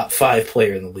a top 5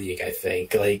 player in the league. I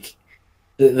think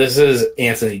this is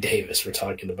Anthony Davis we're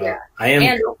talking about. Yeah. I am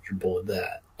And- comfortable with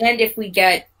that. And if we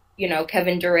get,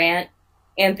 Kevin Durant,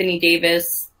 Anthony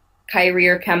Davis, Kyrie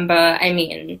or Kemba, I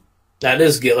mean, That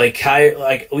is good.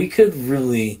 We could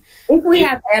really, if we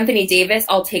have Anthony Davis,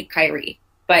 I'll take Kyrie.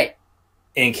 But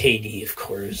and KD of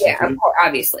course. yeah, of course,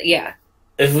 obviously, yeah.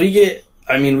 If we get,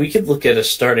 we could look at a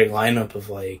starting lineup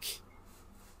of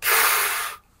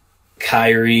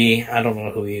Kyrie. I don't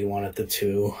know who you'd want at the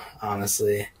 2,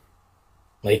 honestly.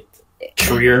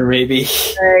 Trier maybe.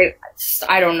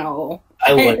 I don't know.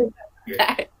 I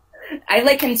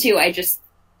like him too. I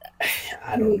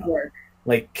don't know.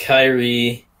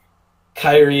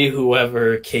 Kyrie,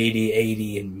 whoever, KD, AD,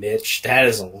 and Mitch. That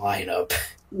is a lineup.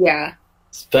 Yeah.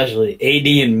 Especially AD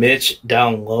and Mitch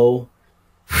down low.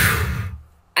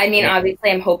 I mean,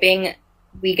 obviously, I'm hoping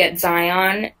we get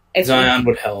Zion. Zion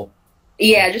would help.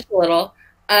 Yeah, just a little.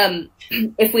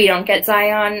 If we don't get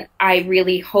Zion, I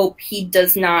really hope he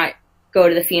does not go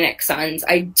to the Phoenix Suns.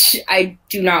 I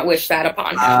do not wish that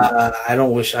upon him. I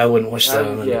wouldn't wish that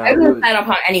on him. Yeah, I wouldn't wish that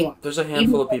upon anyone. There's a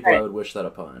handful of people I would wish that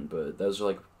upon, but those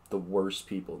are the worst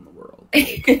people in the world.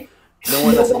 No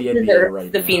one that's in the NBA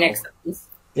right the now. Phoenix Suns.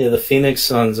 Yeah, the Phoenix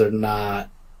Suns are not.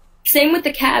 Same with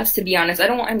the Cavs, to be honest. I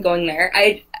don't want him going there.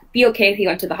 I'd be okay if he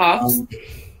went to the Hawks.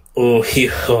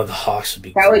 The Hawks would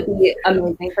be. That would be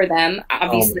amazing for them.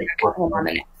 Obviously, I want him on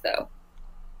the Knicks, though.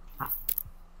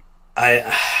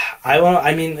 I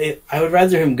would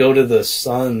rather him go to the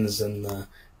Suns than the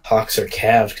Hawks or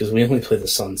Cavs because we only play the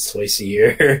Suns twice a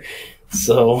year.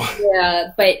 So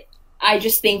Yeah, but I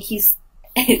just think he's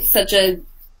such a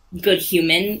good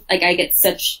human. I get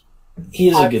such he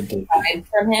is a good dude. vibe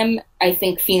from him. I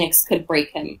think Phoenix could break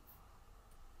him.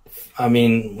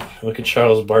 Look at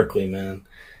Charles Barkley, man.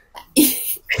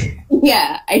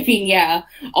 Yeah, yeah.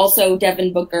 Also,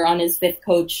 Devin Booker on his 5th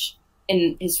coach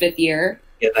in his 5th year.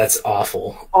 Yeah, that's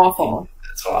awful. Awful.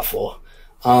 That's awful.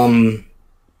 Out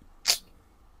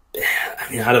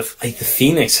of the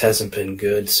Phoenix hasn't been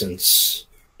good since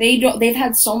They've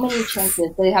had so many chances.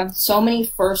 They have so many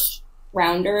first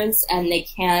rounders, and they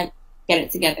can't get it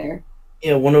together.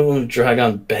 Yeah, one of them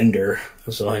Dragon Bender.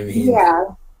 That's what I mean. Yeah,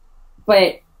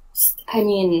 but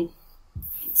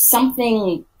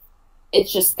something.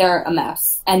 It's just they're a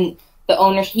mess, and the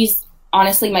owner. He's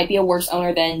honestly might be a worse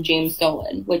owner than James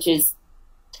Dolan, which is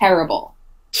terrible.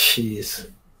 Jeez,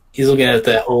 he's looking at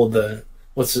that old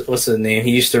what's the name? He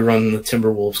used to run the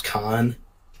Timberwolves. Con.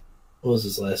 What was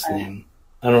his last name?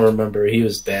 I don't remember. He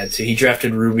was bad too. He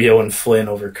drafted Rubio and Flynn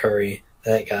over Curry.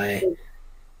 That guy.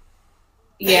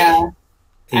 Yeah,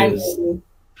 but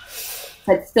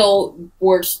still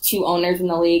worst 2 owners in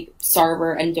the league: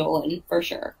 Sarver and Dolan for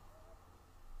sure.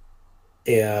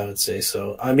 Yeah, I would say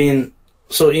so. You're a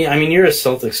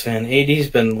Celtics fan. AD's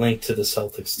been linked to the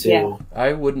Celtics too. Yeah.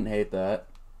 I wouldn't hate that.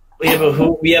 Yeah, but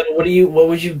what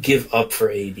would you give up for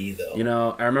AD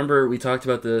though? I remember we talked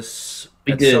about this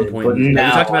We at did, some point. but We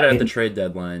now, talked about it at the trade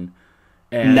deadline.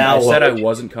 And Now I said what I would you-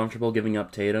 wasn't comfortable giving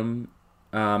up Tatum.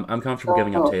 I'm comfortable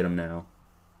giving up Tatum now.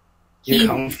 You're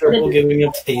comfortable giving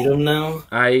up Tatum now?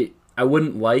 I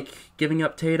wouldn't like giving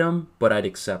up Tatum, but I'd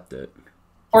accept it.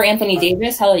 Or Anthony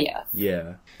Davis, hell yeah.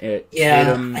 Yeah.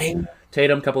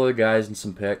 Tatum, couple other guys, and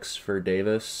some picks for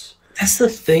Davis. That's the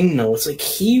thing, though. It's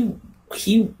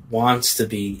he wants to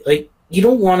be you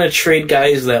don't want to trade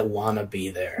guys that want to be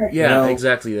there. Yeah,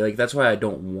 exactly. That's why I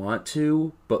don't want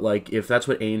to. But if that's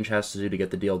what Ainge has to do to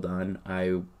get the deal done,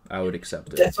 I would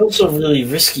accept it. That's also really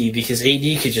risky because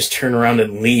AD could just turn around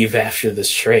and leave after this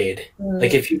trade.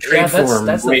 If you trade for him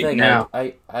that's the right thing. now,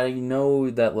 I know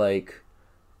that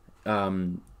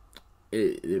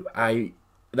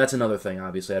that's another thing.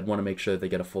 Obviously, I'd want to make sure that they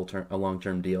get a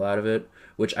long-term deal out of it.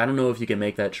 Which I don't know if you can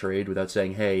make that trade without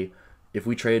saying, "Hey, if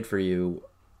we trade for you,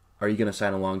 are you going to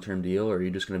sign a long-term deal, or are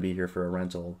you just going to be here for a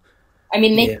rental?"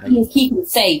 He can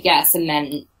say yes and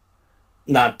then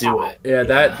not do it. Yeah,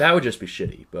 that would just be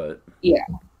shitty. But yeah,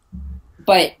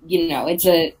 but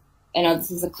I know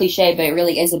this is a cliche, but it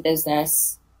really is a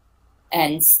business,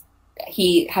 and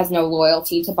he has no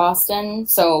loyalty to Boston,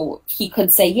 so he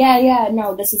could say, yeah,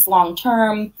 no, this is long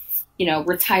term,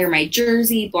 retire my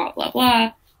jersey, blah blah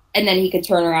blah, and then he could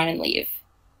turn around and leave,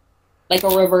 like a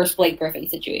reverse Blake Griffin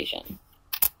situation.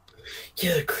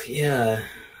 Yeah.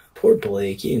 Poor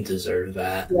Blake. He didn't deserve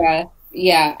that.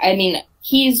 Yeah. I mean,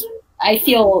 I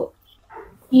feel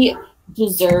he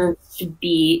deserved to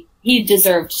be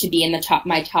in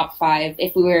my top 5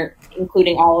 if we were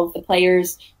including all of the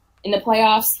players in the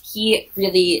playoffs. He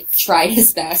really tried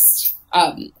his best,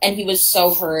 and he was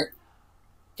so hurt,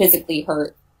 physically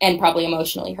hurt, and probably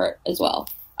emotionally hurt as well.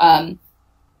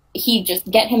 He just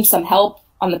get him some help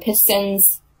on the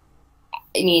Pistons.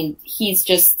 I mean, he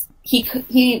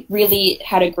really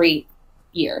had a great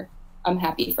year. I'm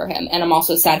happy for him, and I'm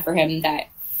also sad for him that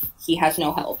he has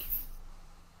no help.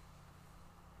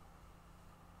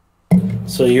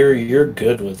 So you're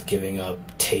good with giving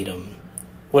up Tatum.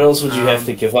 What else would you have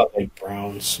to give up, like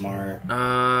Brown, Smart?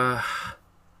 All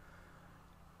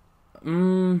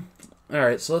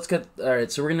right, so let's get. All right,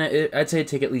 so we're gonna. I'd say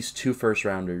take at least 2 first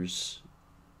rounders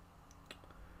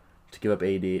to give up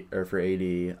AD or for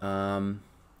AD.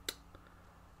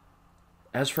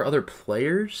 As for other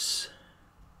players,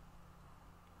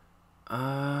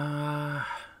 I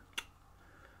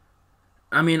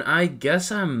mean, I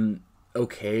guess I'm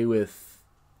okay with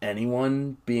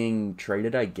anyone being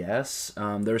traded, I guess.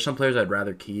 There are some players I'd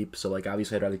rather keep. So, like,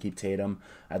 obviously I'd rather keep Tatum.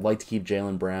 I'd like to keep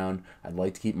Jaylen Brown. I'd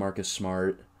like to keep Marcus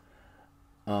Smart.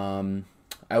 I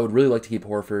would really like to keep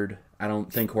Horford. I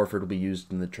don't think Horford will be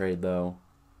used in the trade, though.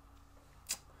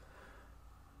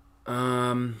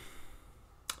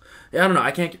 Yeah, I don't know.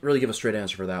 I can't really give a straight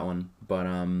answer for that one. But,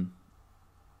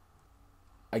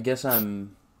 I guess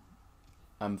I'm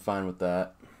fine with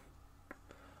that.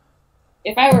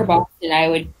 If I were Boston, I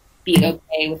would be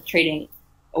okay with trading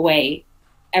away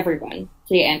everyone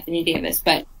to get Anthony Davis,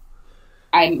 but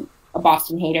I'm a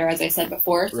Boston hater, as I said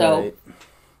before, so right.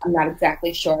 I'm not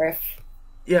exactly sure if...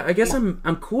 Yeah, I guess I'm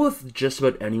cool with just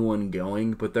about anyone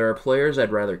going, but there are players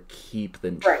I'd rather keep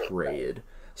than trade. Right.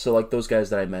 So, like, those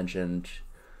guys that I mentioned...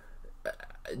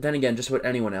 Then again, just about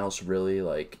anyone else, really.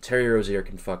 Like, Terry Rozier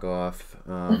can fuck off.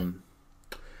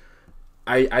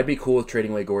 I'd be cool with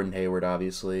trading away Gordon Hayward,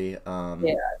 obviously.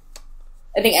 Yeah.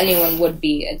 I think anyone would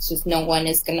be. It's just no one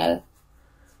is gonna...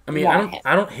 I mean,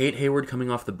 I don't hate Hayward coming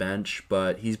off the bench,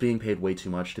 but he's being paid way too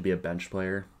much to be a bench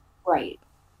player. Right.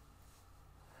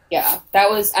 Yeah, that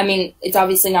was... I mean, it's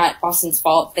obviously not Boston's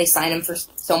fault. They signed him for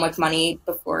so much money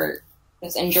before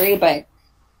his injury, but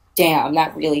damn,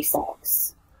 that really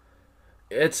sucks.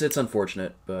 It's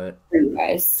unfortunate, but... For you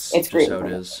guys. It's just how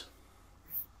it is.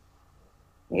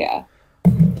 Yeah.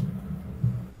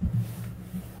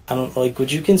 I don't like.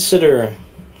 Would you consider,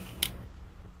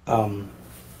 how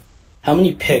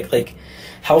many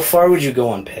how far would you go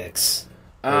on picks?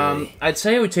 Really? I'd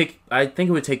say I think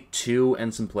it would take 2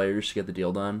 and some players to get the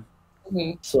deal done.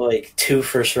 Mm-hmm. So like 2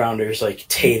 first rounders, like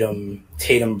Tatum,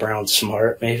 Brown,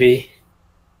 Smart, maybe.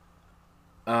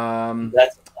 That's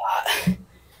a lot.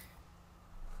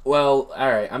 Well, all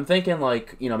right. I'm thinking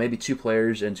like maybe 2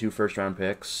 players and 2 first round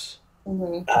picks.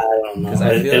 Mm-hmm. I don't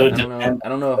know. I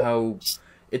don't know how.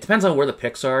 It depends on where the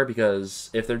picks are, because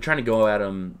if they're trying to go at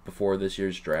them before this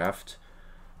year's draft,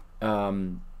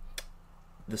 the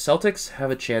Celtics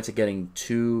have a chance at getting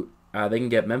 2. They can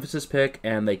get Memphis's pick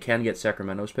and they can get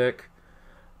Sacramento's pick,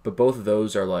 but both of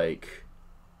those are like,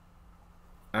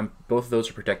 both of those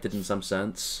are protected in some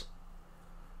sense.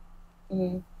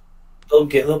 Mm-hmm.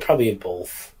 They'll probably get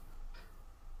both.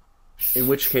 In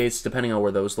which case, depending on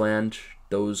where those land,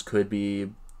 those could be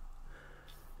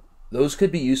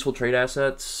useful trade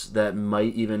assets that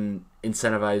might even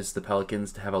incentivize the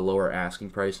Pelicans to have a lower asking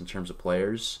price in terms of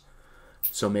players.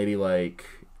 So maybe like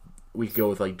we could go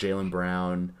with like Jaylen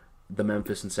Brown, the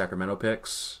Memphis and Sacramento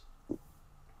picks.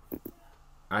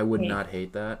 I would not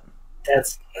hate that.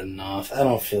 That's not enough. I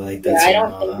don't feel like that's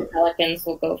enough. I don't think the Pelicans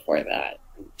will go for that.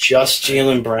 Just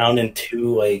Jaylen Brown and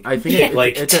 2 I think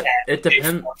it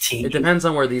depends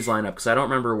on where these line up, because I don't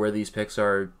remember where these picks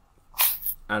are.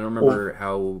 I don't remember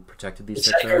how protected these picks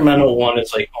are. The Sacramento one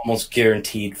is like almost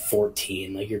guaranteed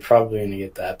 14. Like you're probably going to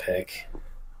get that pick.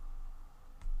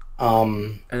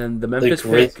 And then the Memphis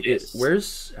pick,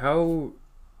 where's how?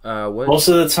 What? Most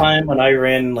of the time when I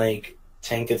ran like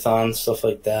Tankathon stuff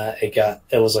like that,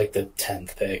 it was like the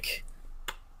 10th pick.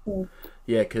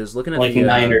 Yeah, because looking at like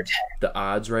 9 or 10. The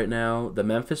odds right now, the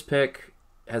Memphis pick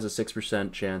has a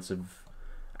 6% chance of.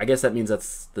 I guess that means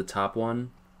that's the top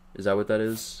one. Is that what that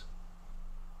is?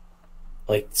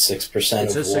 Like 6%.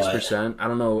 It says 6%. I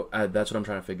don't know. That's what I'm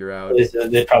trying to figure out.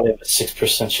 They probably have a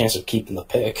 6% chance of keeping the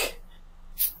pick.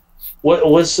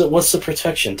 What's the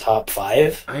protection? Top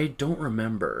 5? I don't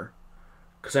remember,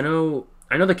 because I know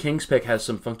the Kings pick has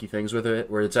some funky things with it,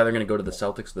 where it's either going to go to the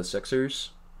Celtics or the Sixers.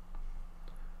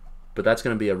 But that's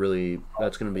going to be a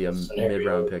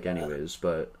mid-round pick anyways.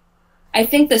 But I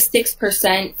think the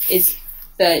 6% is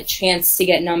the chance to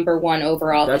get number 1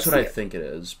 overall. That's what year. I think it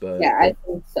is, but Yeah, I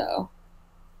think so.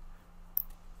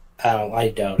 I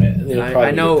doubt it.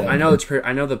 I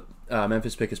know the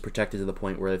Memphis pick is protected to the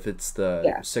point where if it's the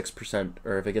 6%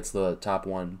 or if it gets the top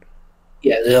one,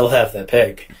 they'll have that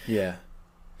pick. Yeah,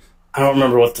 I don't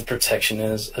remember what the protection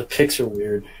is. Picks are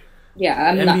weird.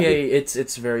 Yeah, NBA.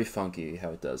 It's very funky how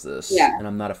it does this. Yeah, and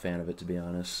I'm not a fan of it, to be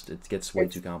honest. It gets way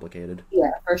too complicated. Yeah,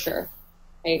 for sure.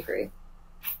 I agree.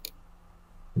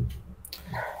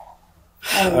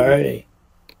 Alrighty,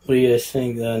 what do you guys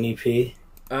think, EP?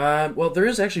 Well, there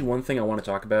is actually one thing I want to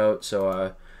talk about.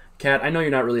 So, Kat, I know you're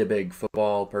not really a big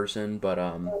football person, but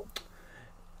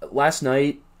last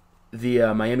night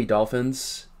the Miami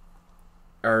Dolphins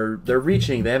they're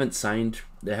reaching. They haven't signed.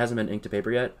 It hasn't been inked to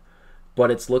paper yet,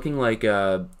 but it's looking like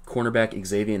cornerback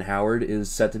Xavier Howard is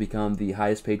set to become the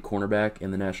highest paid cornerback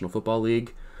in the National Football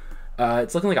League.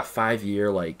 It's looking like a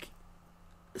 5-year, like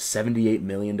 $78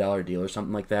 million deal or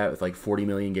something like that, with like $40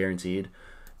 million guaranteed.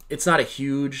 It's not a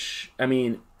huge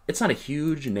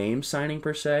name signing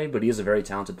per se, but he is a very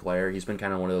talented player. He's been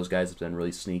kind of one of those guys that's been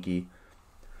really sneaky.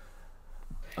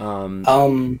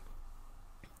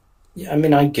 Yeah, I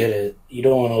mean, I get it. You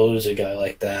don't want to lose a guy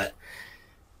like that.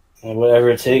 Whatever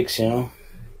it takes, you know.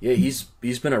 Yeah, he's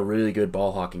been a really good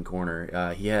ball hawking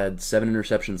corner. He had 7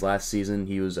 interceptions last season.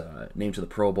 He was named to the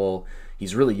Pro Bowl.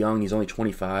 He's really young. He's only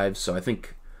 25, so I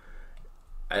think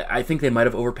they might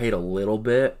have overpaid a little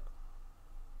bit.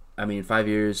 I mean, 5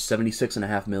 years,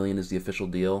 $76.5 million is the official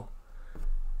deal,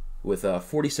 with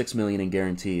 $46 million in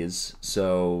guarantees.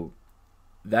 So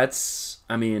that's,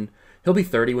 I mean, he'll be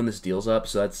 30 when this deal's up,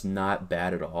 so that's not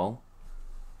bad at all.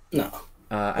 No,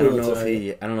 I don't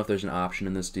know if there's an option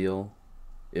in this deal,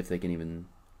 if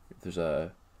there's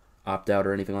a opt out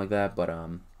or anything like that. But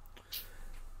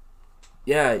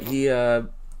yeah,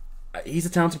 he's a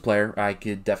talented player. I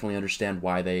could definitely understand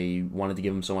why they wanted to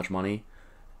give him so much money.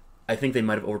 I think they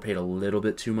might have overpaid a little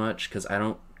bit too much because I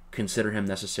don't consider him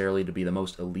necessarily to be the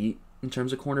most elite in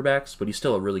terms of cornerbacks, but he's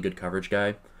still a really good coverage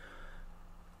guy.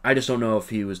 I just don't know if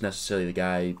he was necessarily the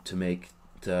guy to make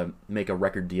a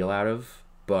record deal out of,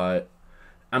 but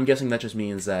I'm guessing that just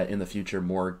means that in the future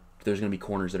there's going to be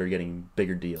corners that are getting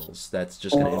bigger deals. That's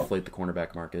just going to inflate the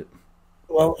cornerback market.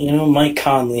 Well, you know, Mike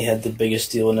Conley had the biggest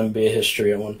deal in NBA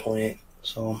history at one point,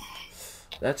 so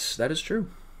that is true.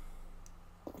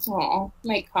 Aw,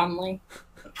 Mike Conley.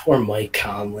 Poor Mike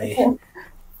Conley.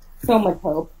 So much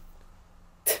hope.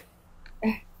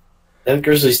 That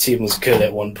Grizzlies team was good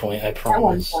at one point, I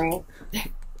promise. At one point.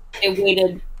 It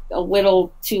waited a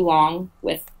little too long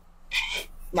with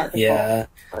Marcus. Yeah.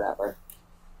 Whatever.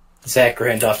 Zach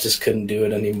Randolph just couldn't do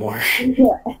it anymore.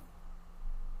 Yeah.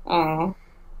 Aw.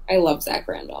 I love Zach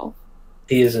Randolph.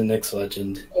 He is a Knicks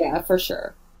legend. Yeah, for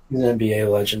sure. He's an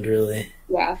NBA legend, really.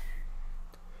 Yeah.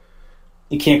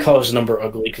 You can't call his number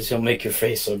ugly because he'll make your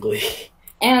face ugly.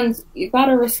 And you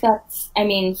gotta respect, I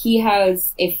mean, he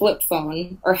has a flip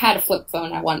phone, or had a flip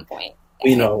phone at one point.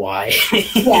 We know why.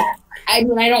 Yeah. I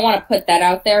mean, I don't want to put that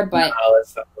out there, but... No,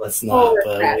 let's not,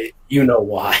 but you know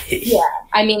why. Yeah.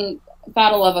 I mean,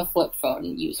 gotta love a flip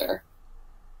phone user.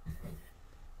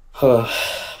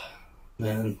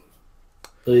 Man.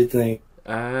 What do you think?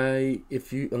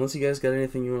 Unless you guys got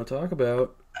anything you want to talk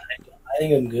about. I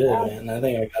think I'm good, man. I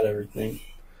think I got everything.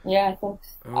 Yeah, I think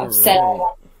I've said all I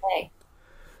want to say.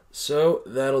 So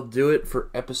that'll do it for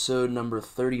episode number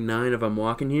 39 of I'm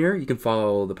Walking Here. You can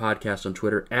follow the podcast on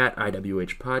Twitter at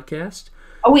IWH Podcast.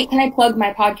 Oh, wait, can I plug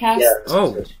my podcast?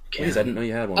 Yeah, please, I didn't know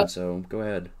you had one, so go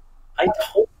ahead. I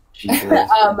told you.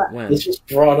 When? This was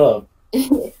brought up.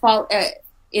 Well,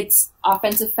 it's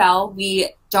Offensive Foul.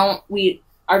 We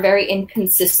are very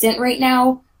inconsistent right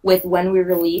now with when we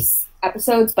release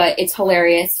episodes, but it's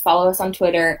hilarious. Follow us on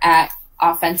Twitter at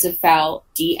Offensive Foul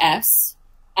DS.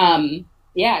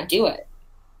 Yeah, do it.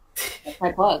 That's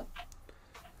my plug.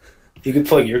 You can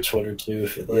plug your Twitter too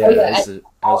if you'd like. Yeah,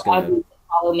 I was gonna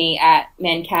follow me at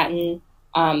Manhattan.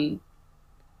 You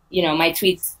know, my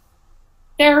tweets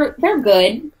they're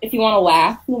good if you want to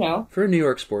laugh, you know. For a New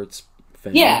York sports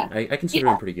fan, yeah. I consider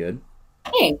them pretty good.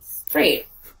 Thanks. Great.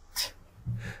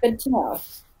 Good to know.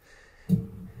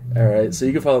 Alright, so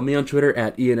you can follow me on Twitter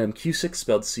at ENMQ6,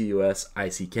 spelled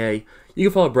CUSICK. You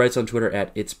can follow Bryce on Twitter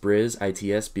at ItsBriz,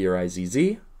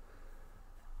 ITSBRIZZ.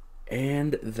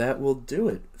 And that will do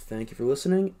it. Thank you for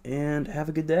listening, and have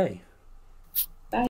a good day.